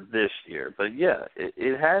for this year. But yeah,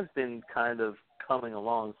 it has been kind of coming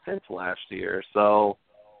along since last year. So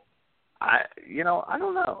I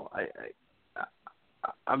don't know.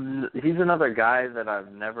 He's another guy that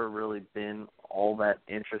I've never really been all that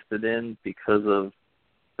interested in because of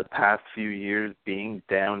the past few years being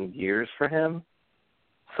down years for him.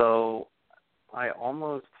 So I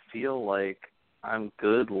almost feel like I'm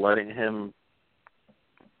good letting him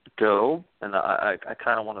go, and I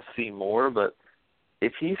kind of want to see more. But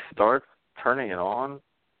if he starts turning it on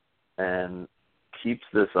and keeps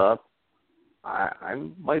this up, I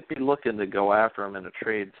might be looking to go after him in a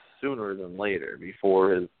trade sooner than later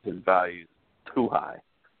before his value is too high,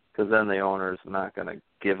 because then the owner's not going to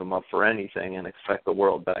give him up for anything and expect the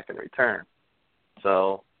world back in return.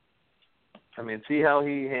 So, I mean, see how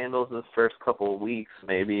he handles this first couple of weeks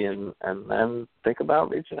maybe, and then think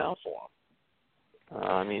about reaching out for him.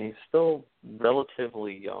 I mean, he's still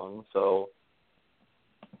relatively young, so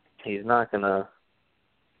he's not going to,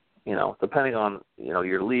 depending on,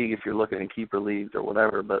 your league, if you're looking at keeper leagues or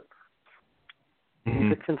whatever, but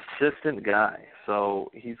he's a consistent guy, so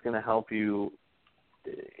he's going to help you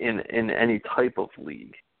in any type of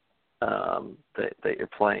league that you're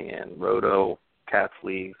playing in, Roto, Cats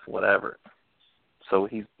leagues, whatever. So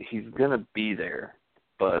he's going to be there,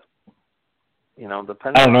 but,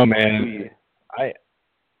 depending I don't know, on man.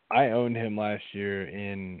 I owned him last year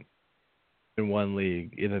in one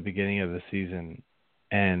league in the beginning of the season,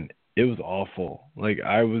 and it was awful. Like,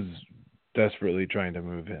 I was desperately trying to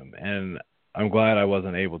move him, and I'm glad I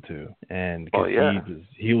wasn't able to. And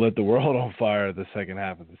he lit the world on fire the second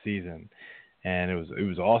half of the season, and it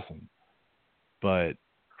was awesome. But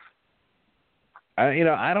I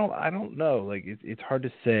don't know. Like, it's hard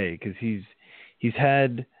to say because he's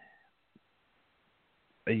had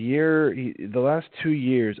a year. The last 2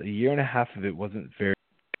 years, a year and a half of it wasn't very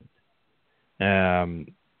good.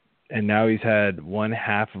 And now he's had one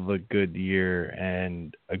half of a good year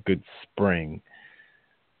and a good spring.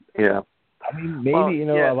 Yeah. I mean, maybe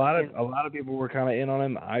a lot of people were kind of in on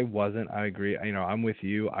him. I wasn't. I agree. I'm with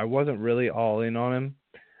you. I wasn't really all in on him.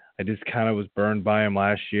 I just kind of was burned by him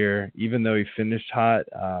last year, even though he finished hot.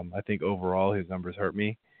 I think overall his numbers hurt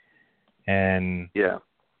me, and yeah,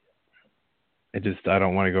 I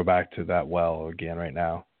don't want to go back to that well again right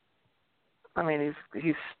now. I mean,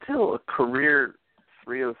 he's still a career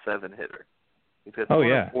 307 hitter. He's got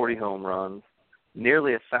 240 home runs,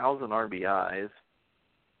 nearly 1,000 RBIs.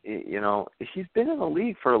 He's been in the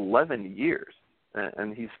league for 11 years,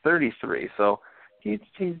 and he's 33. So he's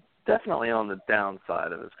definitely on the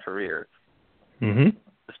downside of his career. Mm-hmm.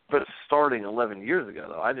 But starting 11 years ago,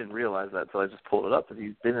 though, I didn't realize that until I just pulled it up, that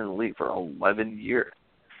he's been in the league for 11 years.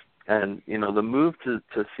 And, the move to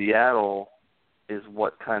Seattle is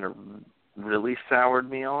what kind of really soured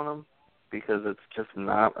me on him, because it's just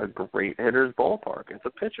not a great hitter's ballpark. It's a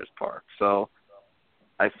pitcher's park. So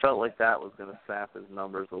I felt like that was going to sap his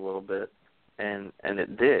numbers a little bit, and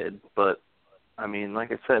it did. But, I mean,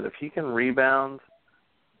 like I said, if he can rebound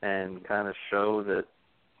and kind of show that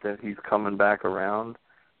he's coming back around,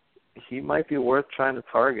 he might be worth trying to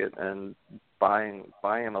target and buying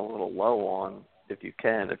a little low on if you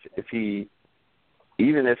can. If he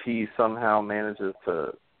somehow manages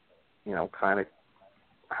to, kind of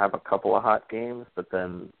have a couple of hot games but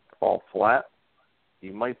then fall flat,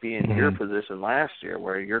 you might be in your position last year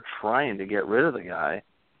where you're trying to get rid of the guy,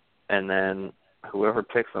 and then whoever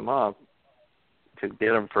picks him up could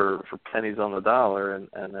get him for pennies on the dollar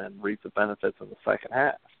and then reap the benefits in the second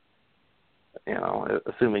half.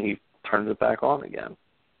 Assuming he turns it back on again.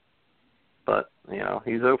 But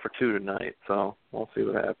he's 0 for 2 tonight, so we'll see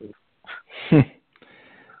what happens.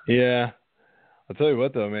 Yeah. I'll tell you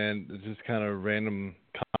what, though, man, it's just kind of random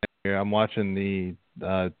comment here. I'm watching the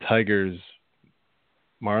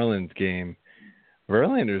Tigers-Marlins game.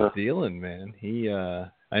 Verlander's dealing, man.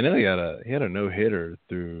 I know he had a no-hitter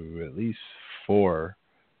through at least 4,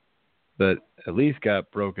 but at least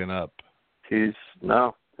got broken up. It's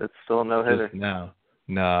still a no-hitter.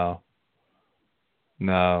 No.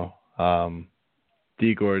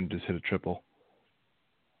 D. Gordon just hit a triple.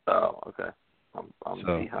 Oh, okay. I'm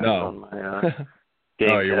behind on my game.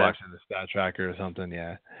 Oh, you're watching the stat tracker or something,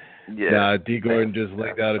 yeah. Yeah. D. Gordon just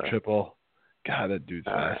linked out a triple. God, that dude's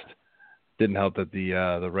fast. Didn't help that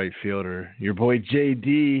the right fielder, your boy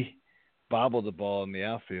JD, bobbled the ball in the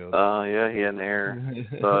outfield. Oh, yeah, he had an error.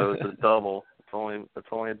 So it was a double. It's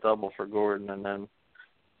only a double for Gordon, and then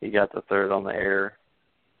he got the third on the error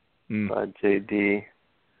by JD.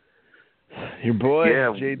 Your boy,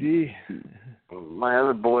 JD. My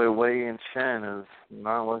other boy, Wei-Yin Chen, is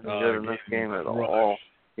not looking good in this game at all.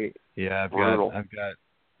 I've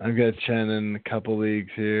got Chen in a couple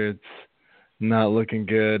leagues here. It's not looking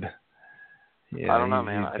good. Yeah, I don't know,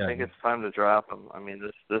 man. I think it's time to drop him. I mean,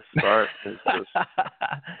 this start is just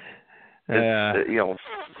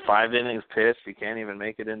 5 innings pitched. You can't even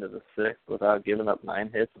make it into the 6th without giving up 9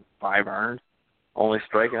 hits and 5 earned. Only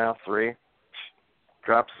striking out 3.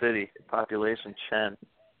 Drop City, population Chen.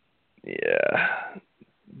 Yeah.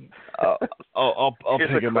 I'll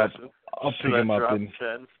pick him up. I'll pick him up in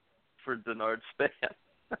Chen for Denard Span.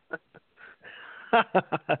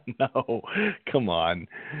 No, come on.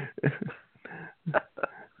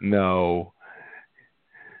 No.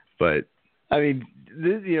 But I mean,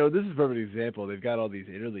 this is a perfect example. They've got all these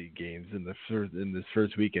interleague games in this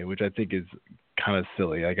first weekend, which I think is kind of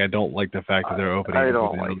silly. Like, I don't like the fact that they're opening. I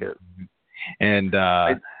don't like it. And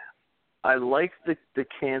I like the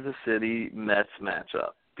Kansas City Mets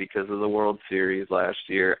matchup because of the World Series last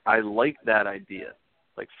year. I like that idea.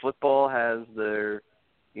 Like, football has their,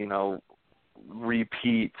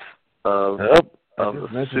 repeats of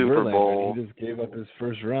the Super Bowl. He just gave up his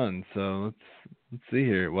first run, so let's see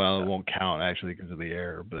here. Well, it won't count actually because of the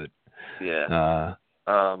error, but yeah.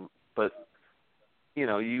 But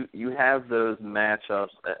you have those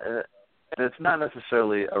matchups, and it's not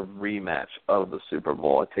necessarily a rematch of the Super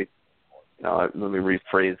Bowl. I think. Let me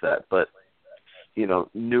rephrase that. But,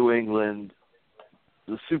 New England,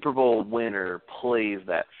 the Super Bowl winner plays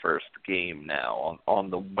that first game now on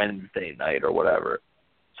the Wednesday night or whatever.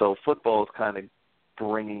 So football is kind of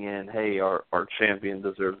bringing in, hey, our champion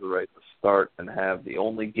deserves the right to start and have the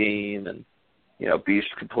only game and, be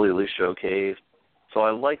completely showcased. So I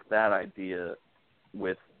like that idea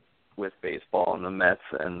with baseball and the Mets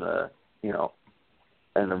and the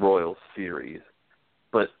Royals series.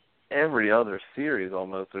 But every other series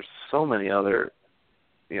almost, there's so many other,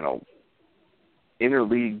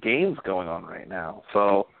 interleague games going on right now.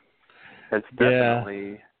 So it's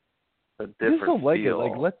definitely a different I just don't like feel. it.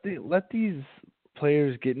 Like, let these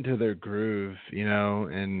players get into their groove,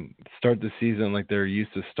 and start the season like they're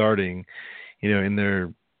used to starting, in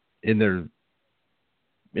their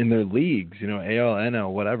leagues, AL,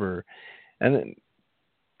 NL, whatever. And then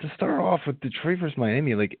to start off with Detroit versus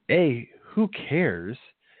Miami, like, who cares?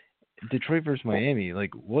 Detroit versus Miami,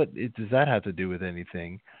 like, what does that have to do with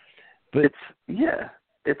anything? But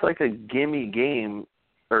it's like a gimme game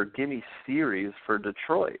or gimme series for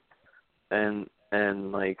Detroit, and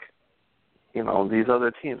like, these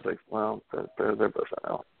other teams, like, well, they're both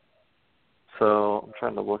out. So I'm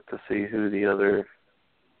trying to look to see who the other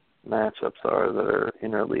matchups are that are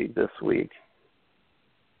interleague this week.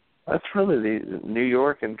 That's really the New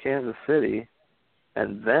York and Kansas City,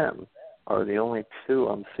 and them are the only 2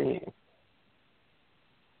 I'm seeing.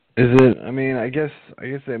 Is it? I mean, I guess.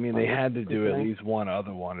 They had to do at least one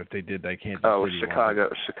other one. If they did, they can't. Chicago,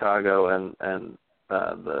 and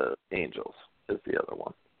the Angels is the other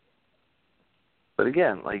one. But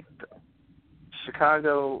again, like,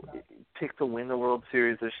 Chicago picked to win the World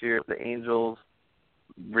Series this year. The Angels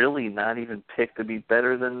really not even picked to be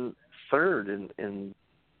better than 3rd in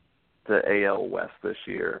the AL West this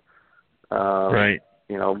year. Right.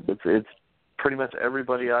 It's pretty much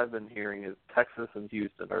everybody I've been hearing is Texas and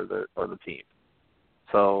Houston are the team.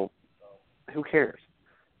 So who cares?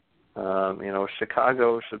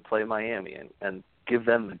 Chicago should play Miami and give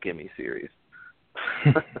them the gimme series.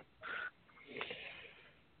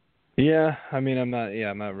 Yeah, I mean, I'm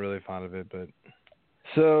not really fond of it, but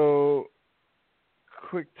so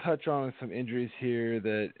quick touch on some injuries here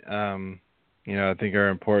that I think are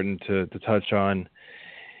important to touch on.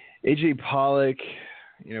 AJ Pollock,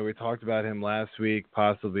 we talked about him last week,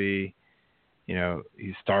 possibly,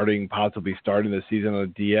 he's possibly starting the season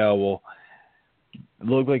on the DL. Well, it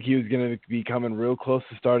looked like he was going to be coming real close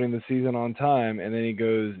to starting the season on time, and then he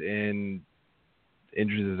goes and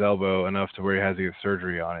injures his elbow enough to where he has to get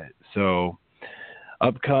surgery on it. So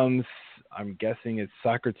up comes, I'm guessing it's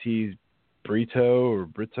Socrates Brito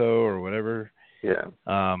or whatever. Yeah.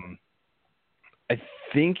 I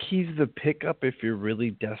think he's the pickup if you're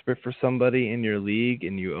really desperate for somebody in your league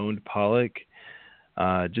and you owned Pollock.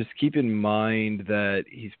 Just keep in mind that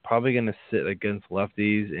he's probably going to sit against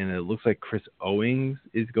lefties, and it looks like Chris Owings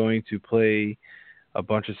is going to play a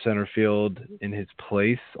bunch of center field in his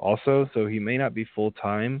place also, so he may not be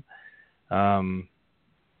full-time. If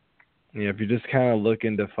you're just kind of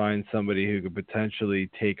looking to find somebody who could potentially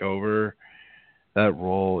take over that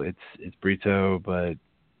role, it's Brito, but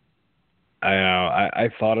I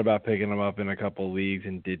thought about picking him up in a couple of leagues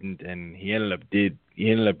and didn't, and he ended up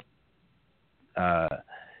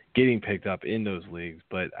getting picked up in those leagues,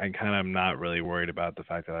 but I kind of am not really worried about the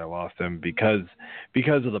fact that I lost him because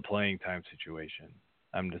of the playing time situation.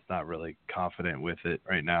 I'm just not really confident with it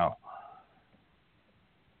right now.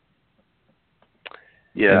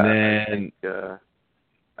 Yeah, and then,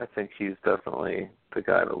 I think he's definitely the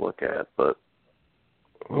guy to look at, but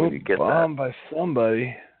when you get bombed by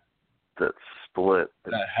somebody. That split.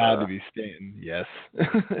 That had to be Stanton. Yes.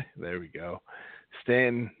 There we go.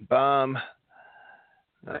 Stanton, bomb.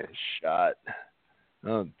 Nice shot.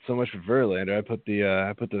 Oh, so much for Verlander. I put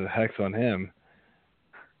the hex on him.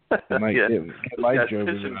 Might yeah. get my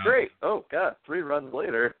Jobu out. Great. Oh God, 3 runs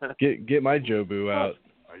later. get my Jobu out.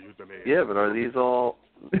 Yeah, but are these all?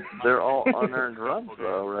 They're all unearned runs,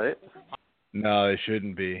 though, right? No, they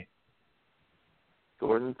shouldn't be.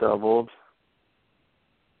 Gordon doubled.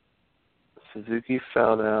 Suzuki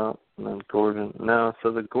fouled out, and then Gordon. No,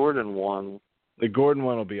 so the Gordon one. The Gordon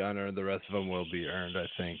one will be unearned. The rest of them will be earned, I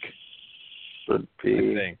think. Would be.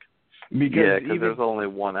 I think. Because there's only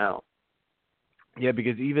 1 out. Yeah,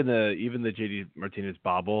 because even the JD Martinez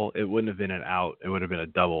bobble, it wouldn't have been an out. It would have been a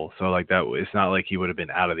double. So like that, it's not like he would have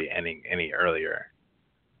been out of the inning any earlier.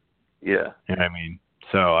 Yeah. You know what I mean?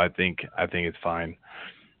 So I think it's fine.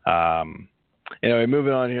 Anyway,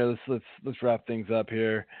 moving on here. Let's wrap things up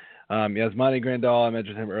here. Yasmani Grandal, I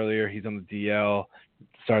mentioned him earlier. He's on the DL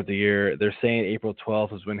to start the year. They're saying April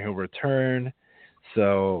 12th is when he'll return.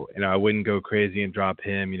 So, I wouldn't go crazy and drop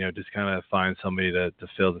him. Just kind of find somebody to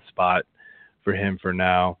fill the spot for him for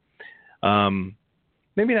now.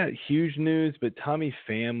 Maybe not huge news, but Tommy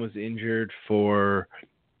Pham was injured for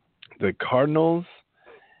the Cardinals,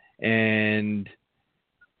 and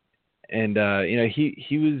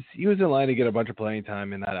he was in line to get a bunch of playing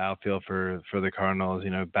time in that outfield for the Cardinals,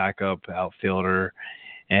 backup outfielder,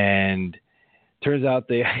 and turns out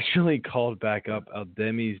they actually called back up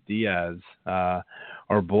Aldemis Diaz,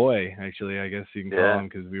 our boy, actually, I guess you can call him,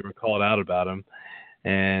 because we were called out about him.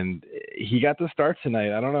 And he got the start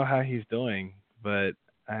tonight. I don't know how he's doing, but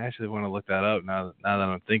I actually want to look that up now that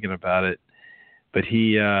I'm thinking about it. But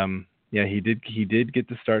he did get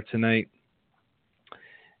the start tonight,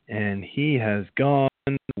 and he has gone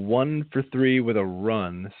 1 for 3 with a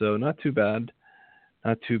run, so not too bad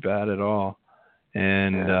at all.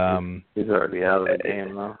 And he's already out of the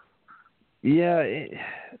game though. Yeah,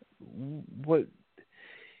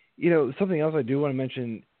 something else I do want to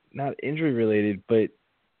mention. Not injury related, but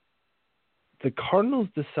the Cardinals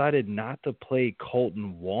decided not to play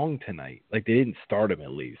Colton Wong tonight. Like, they didn't start him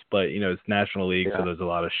at least, but it's National League, so there's a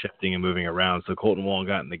lot of shifting and moving around. So Colton Wong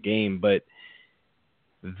got in the game, but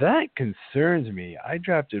that concerns me. I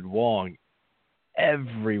drafted Wong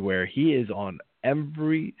everywhere. He is on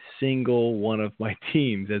every single one of my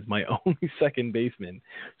teams as my only second baseman.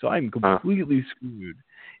 So I'm completely screwed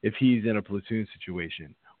if he's in a platoon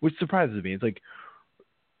situation, which surprises me. It's like,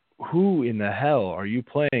 who in the hell are you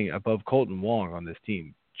playing above Colton Wong on this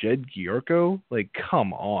team? Jed Giorco? Like,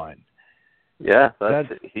 come on. Yeah,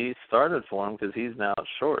 he started for him because he's now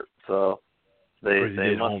short. So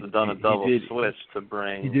they must have done a double switch to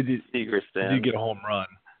bring Seager in. He did get a home run.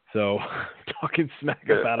 So talking smack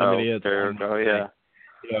about him, and he had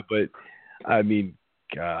yeah, but I mean,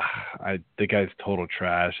 the guy's total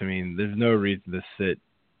trash. I mean, there's no reason to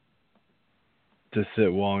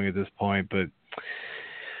sit Wong at this point, but.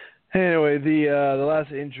 Anyway, the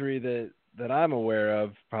last injury that I'm aware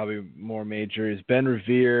of, probably more major, is Ben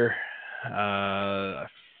Revere. I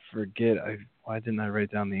forget. Why didn't I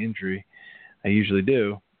write down the injury? I usually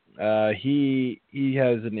do. He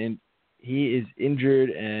is injured,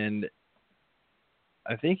 and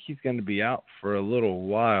I think he's going to be out for a little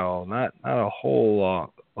while. Not a whole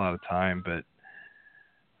lot of time, but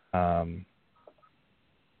I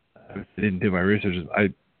didn't do my research.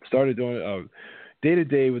 started doing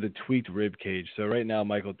day-to-day with a tweaked rib cage. So right now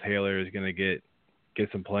Michael Taylor is going to get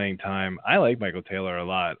some playing time. I like Michael Taylor a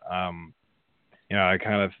lot. I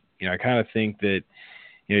kind of think that,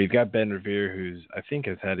 you've got Ben Revere, who's, I think,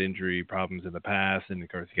 has had injury problems in the past. And, of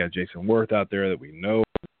course, you got Jason Worth out there that we know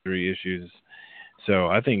has injury issues. So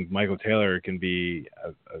I think Michael Taylor can be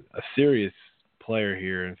a serious player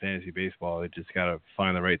here in fantasy baseball. They just got to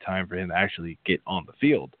find the right time for him to actually get on the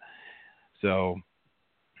field. So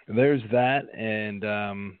there's that. And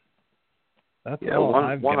that's all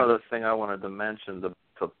one other thing I wanted to mention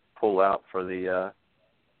to pull out for the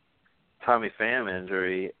Tommy Pham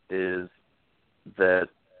injury is that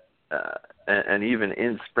and even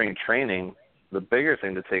in spring training, the bigger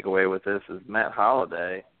thing to take away with this is Matt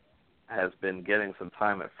Holliday has been getting some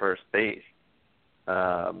time at first base.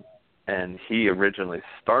 And he originally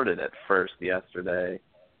started at first yesterday,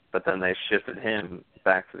 but then they shifted him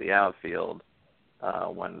back to the outfield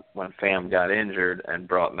when Pham got injured and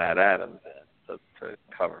brought Matt Adams in to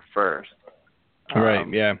cover first. Right,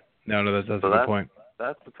 yeah. No, that's a good point.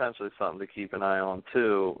 That's potentially something to keep an eye on,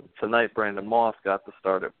 too. Tonight, Brandon Moss got the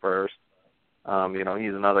start at first.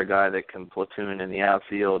 He's another guy that can platoon in the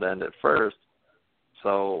outfield and at first.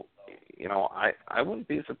 So, I wouldn't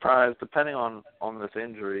be surprised, depending on this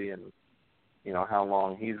injury and, how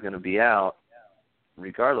long he's going to be out.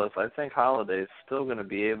 Regardless, I think Holliday's still going to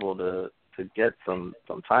be able to get some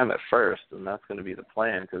time at first, and that's going to be the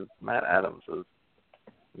plan because Matt Adams has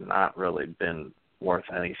not really been worth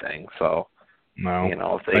anything. So,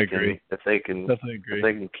 no, if they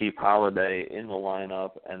can keep Holliday in the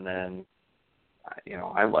lineup, and then,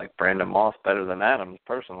 I like Brandon Moss better than Adams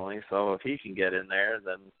personally. So if he can get in there,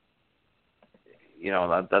 then,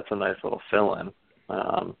 that's a nice little fill-in.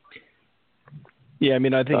 Yeah, I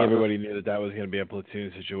mean, I think everybody knew that was going to be a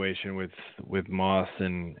platoon situation with Moss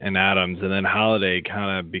and Adams, and then Holliday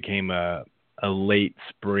kind of became a late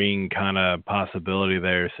spring kind of possibility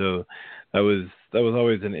there. So that was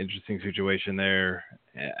always an interesting situation there,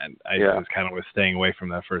 and I was kind of staying away from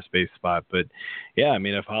that first base spot. But yeah, I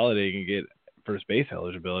mean, if Holliday can get first base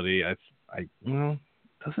eligibility, I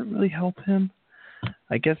does it really help him?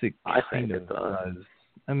 I guess it kind of does.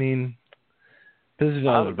 I mean, position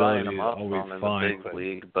eligibility is always fine, in the big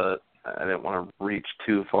league, but I didn't want to reach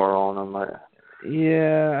too far on him. I'm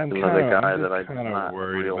another guy that I'm not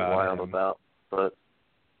worried real wild about, but.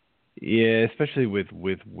 Yeah, especially with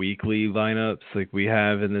weekly lineups like we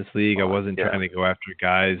have in this league. I wasn't trying to go after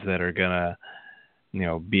guys that are gonna,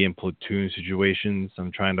 be in platoon situations.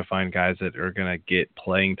 I'm trying to find guys that are gonna get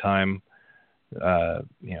playing time,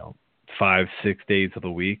 5-6 days of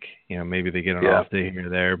the week. Maybe they get an off day here or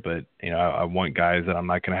there, but I want guys that I'm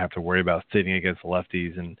not gonna have to worry about sitting against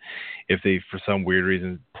lefties. And if they, for some weird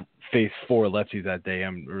reason, face 4 lefties that day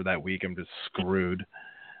or that week, I'm just screwed.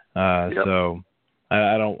 So.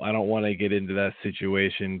 I don't want to get into that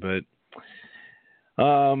situation, but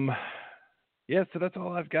so that's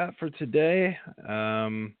all I've got for today.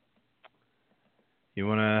 You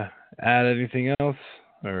want to add anything else,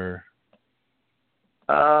 or?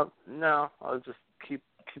 No, I'll just keep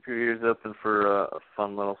your ears open for a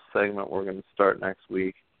fun little segment we're going to start next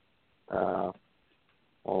week. We'll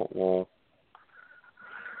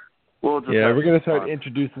just we're going to start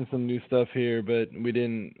introducing some new stuff here, but we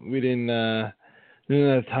didn't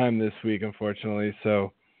have time this week, unfortunately.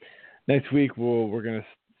 So next week we're going to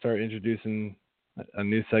start introducing a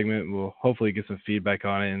new segment. We'll hopefully get some feedback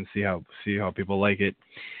on it and see how people like it.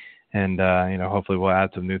 And hopefully we'll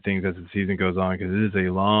add some new things as the season goes on, because it is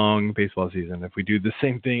a long baseball season. If we do the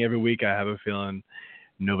same thing every week, I have a feeling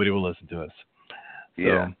nobody will listen to us. So.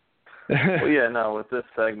 Yeah. With this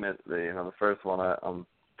segment, the first one I'm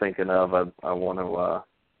thinking of, I want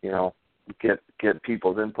to get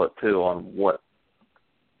people's input too on what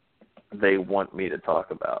they want me to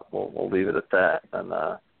talk about. We'll leave it at that, and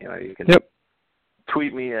you can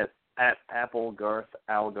tweet me at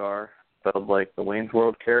AppleGarthAlgar, spelled like the Wayne's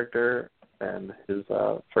World character and his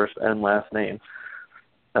first and last name.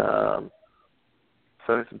 Send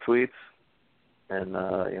me some tweets, and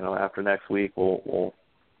after next week we'll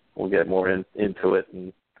get more into it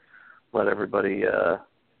and let everybody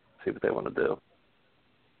see what they want to do.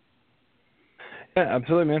 Yeah,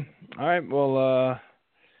 absolutely, man. All right, well.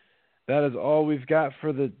 That is all we've got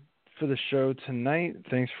for the show tonight.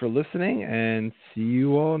 Thanks for listening, and see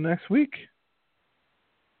you all next week.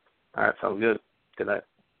 All right, sounds good. Good night.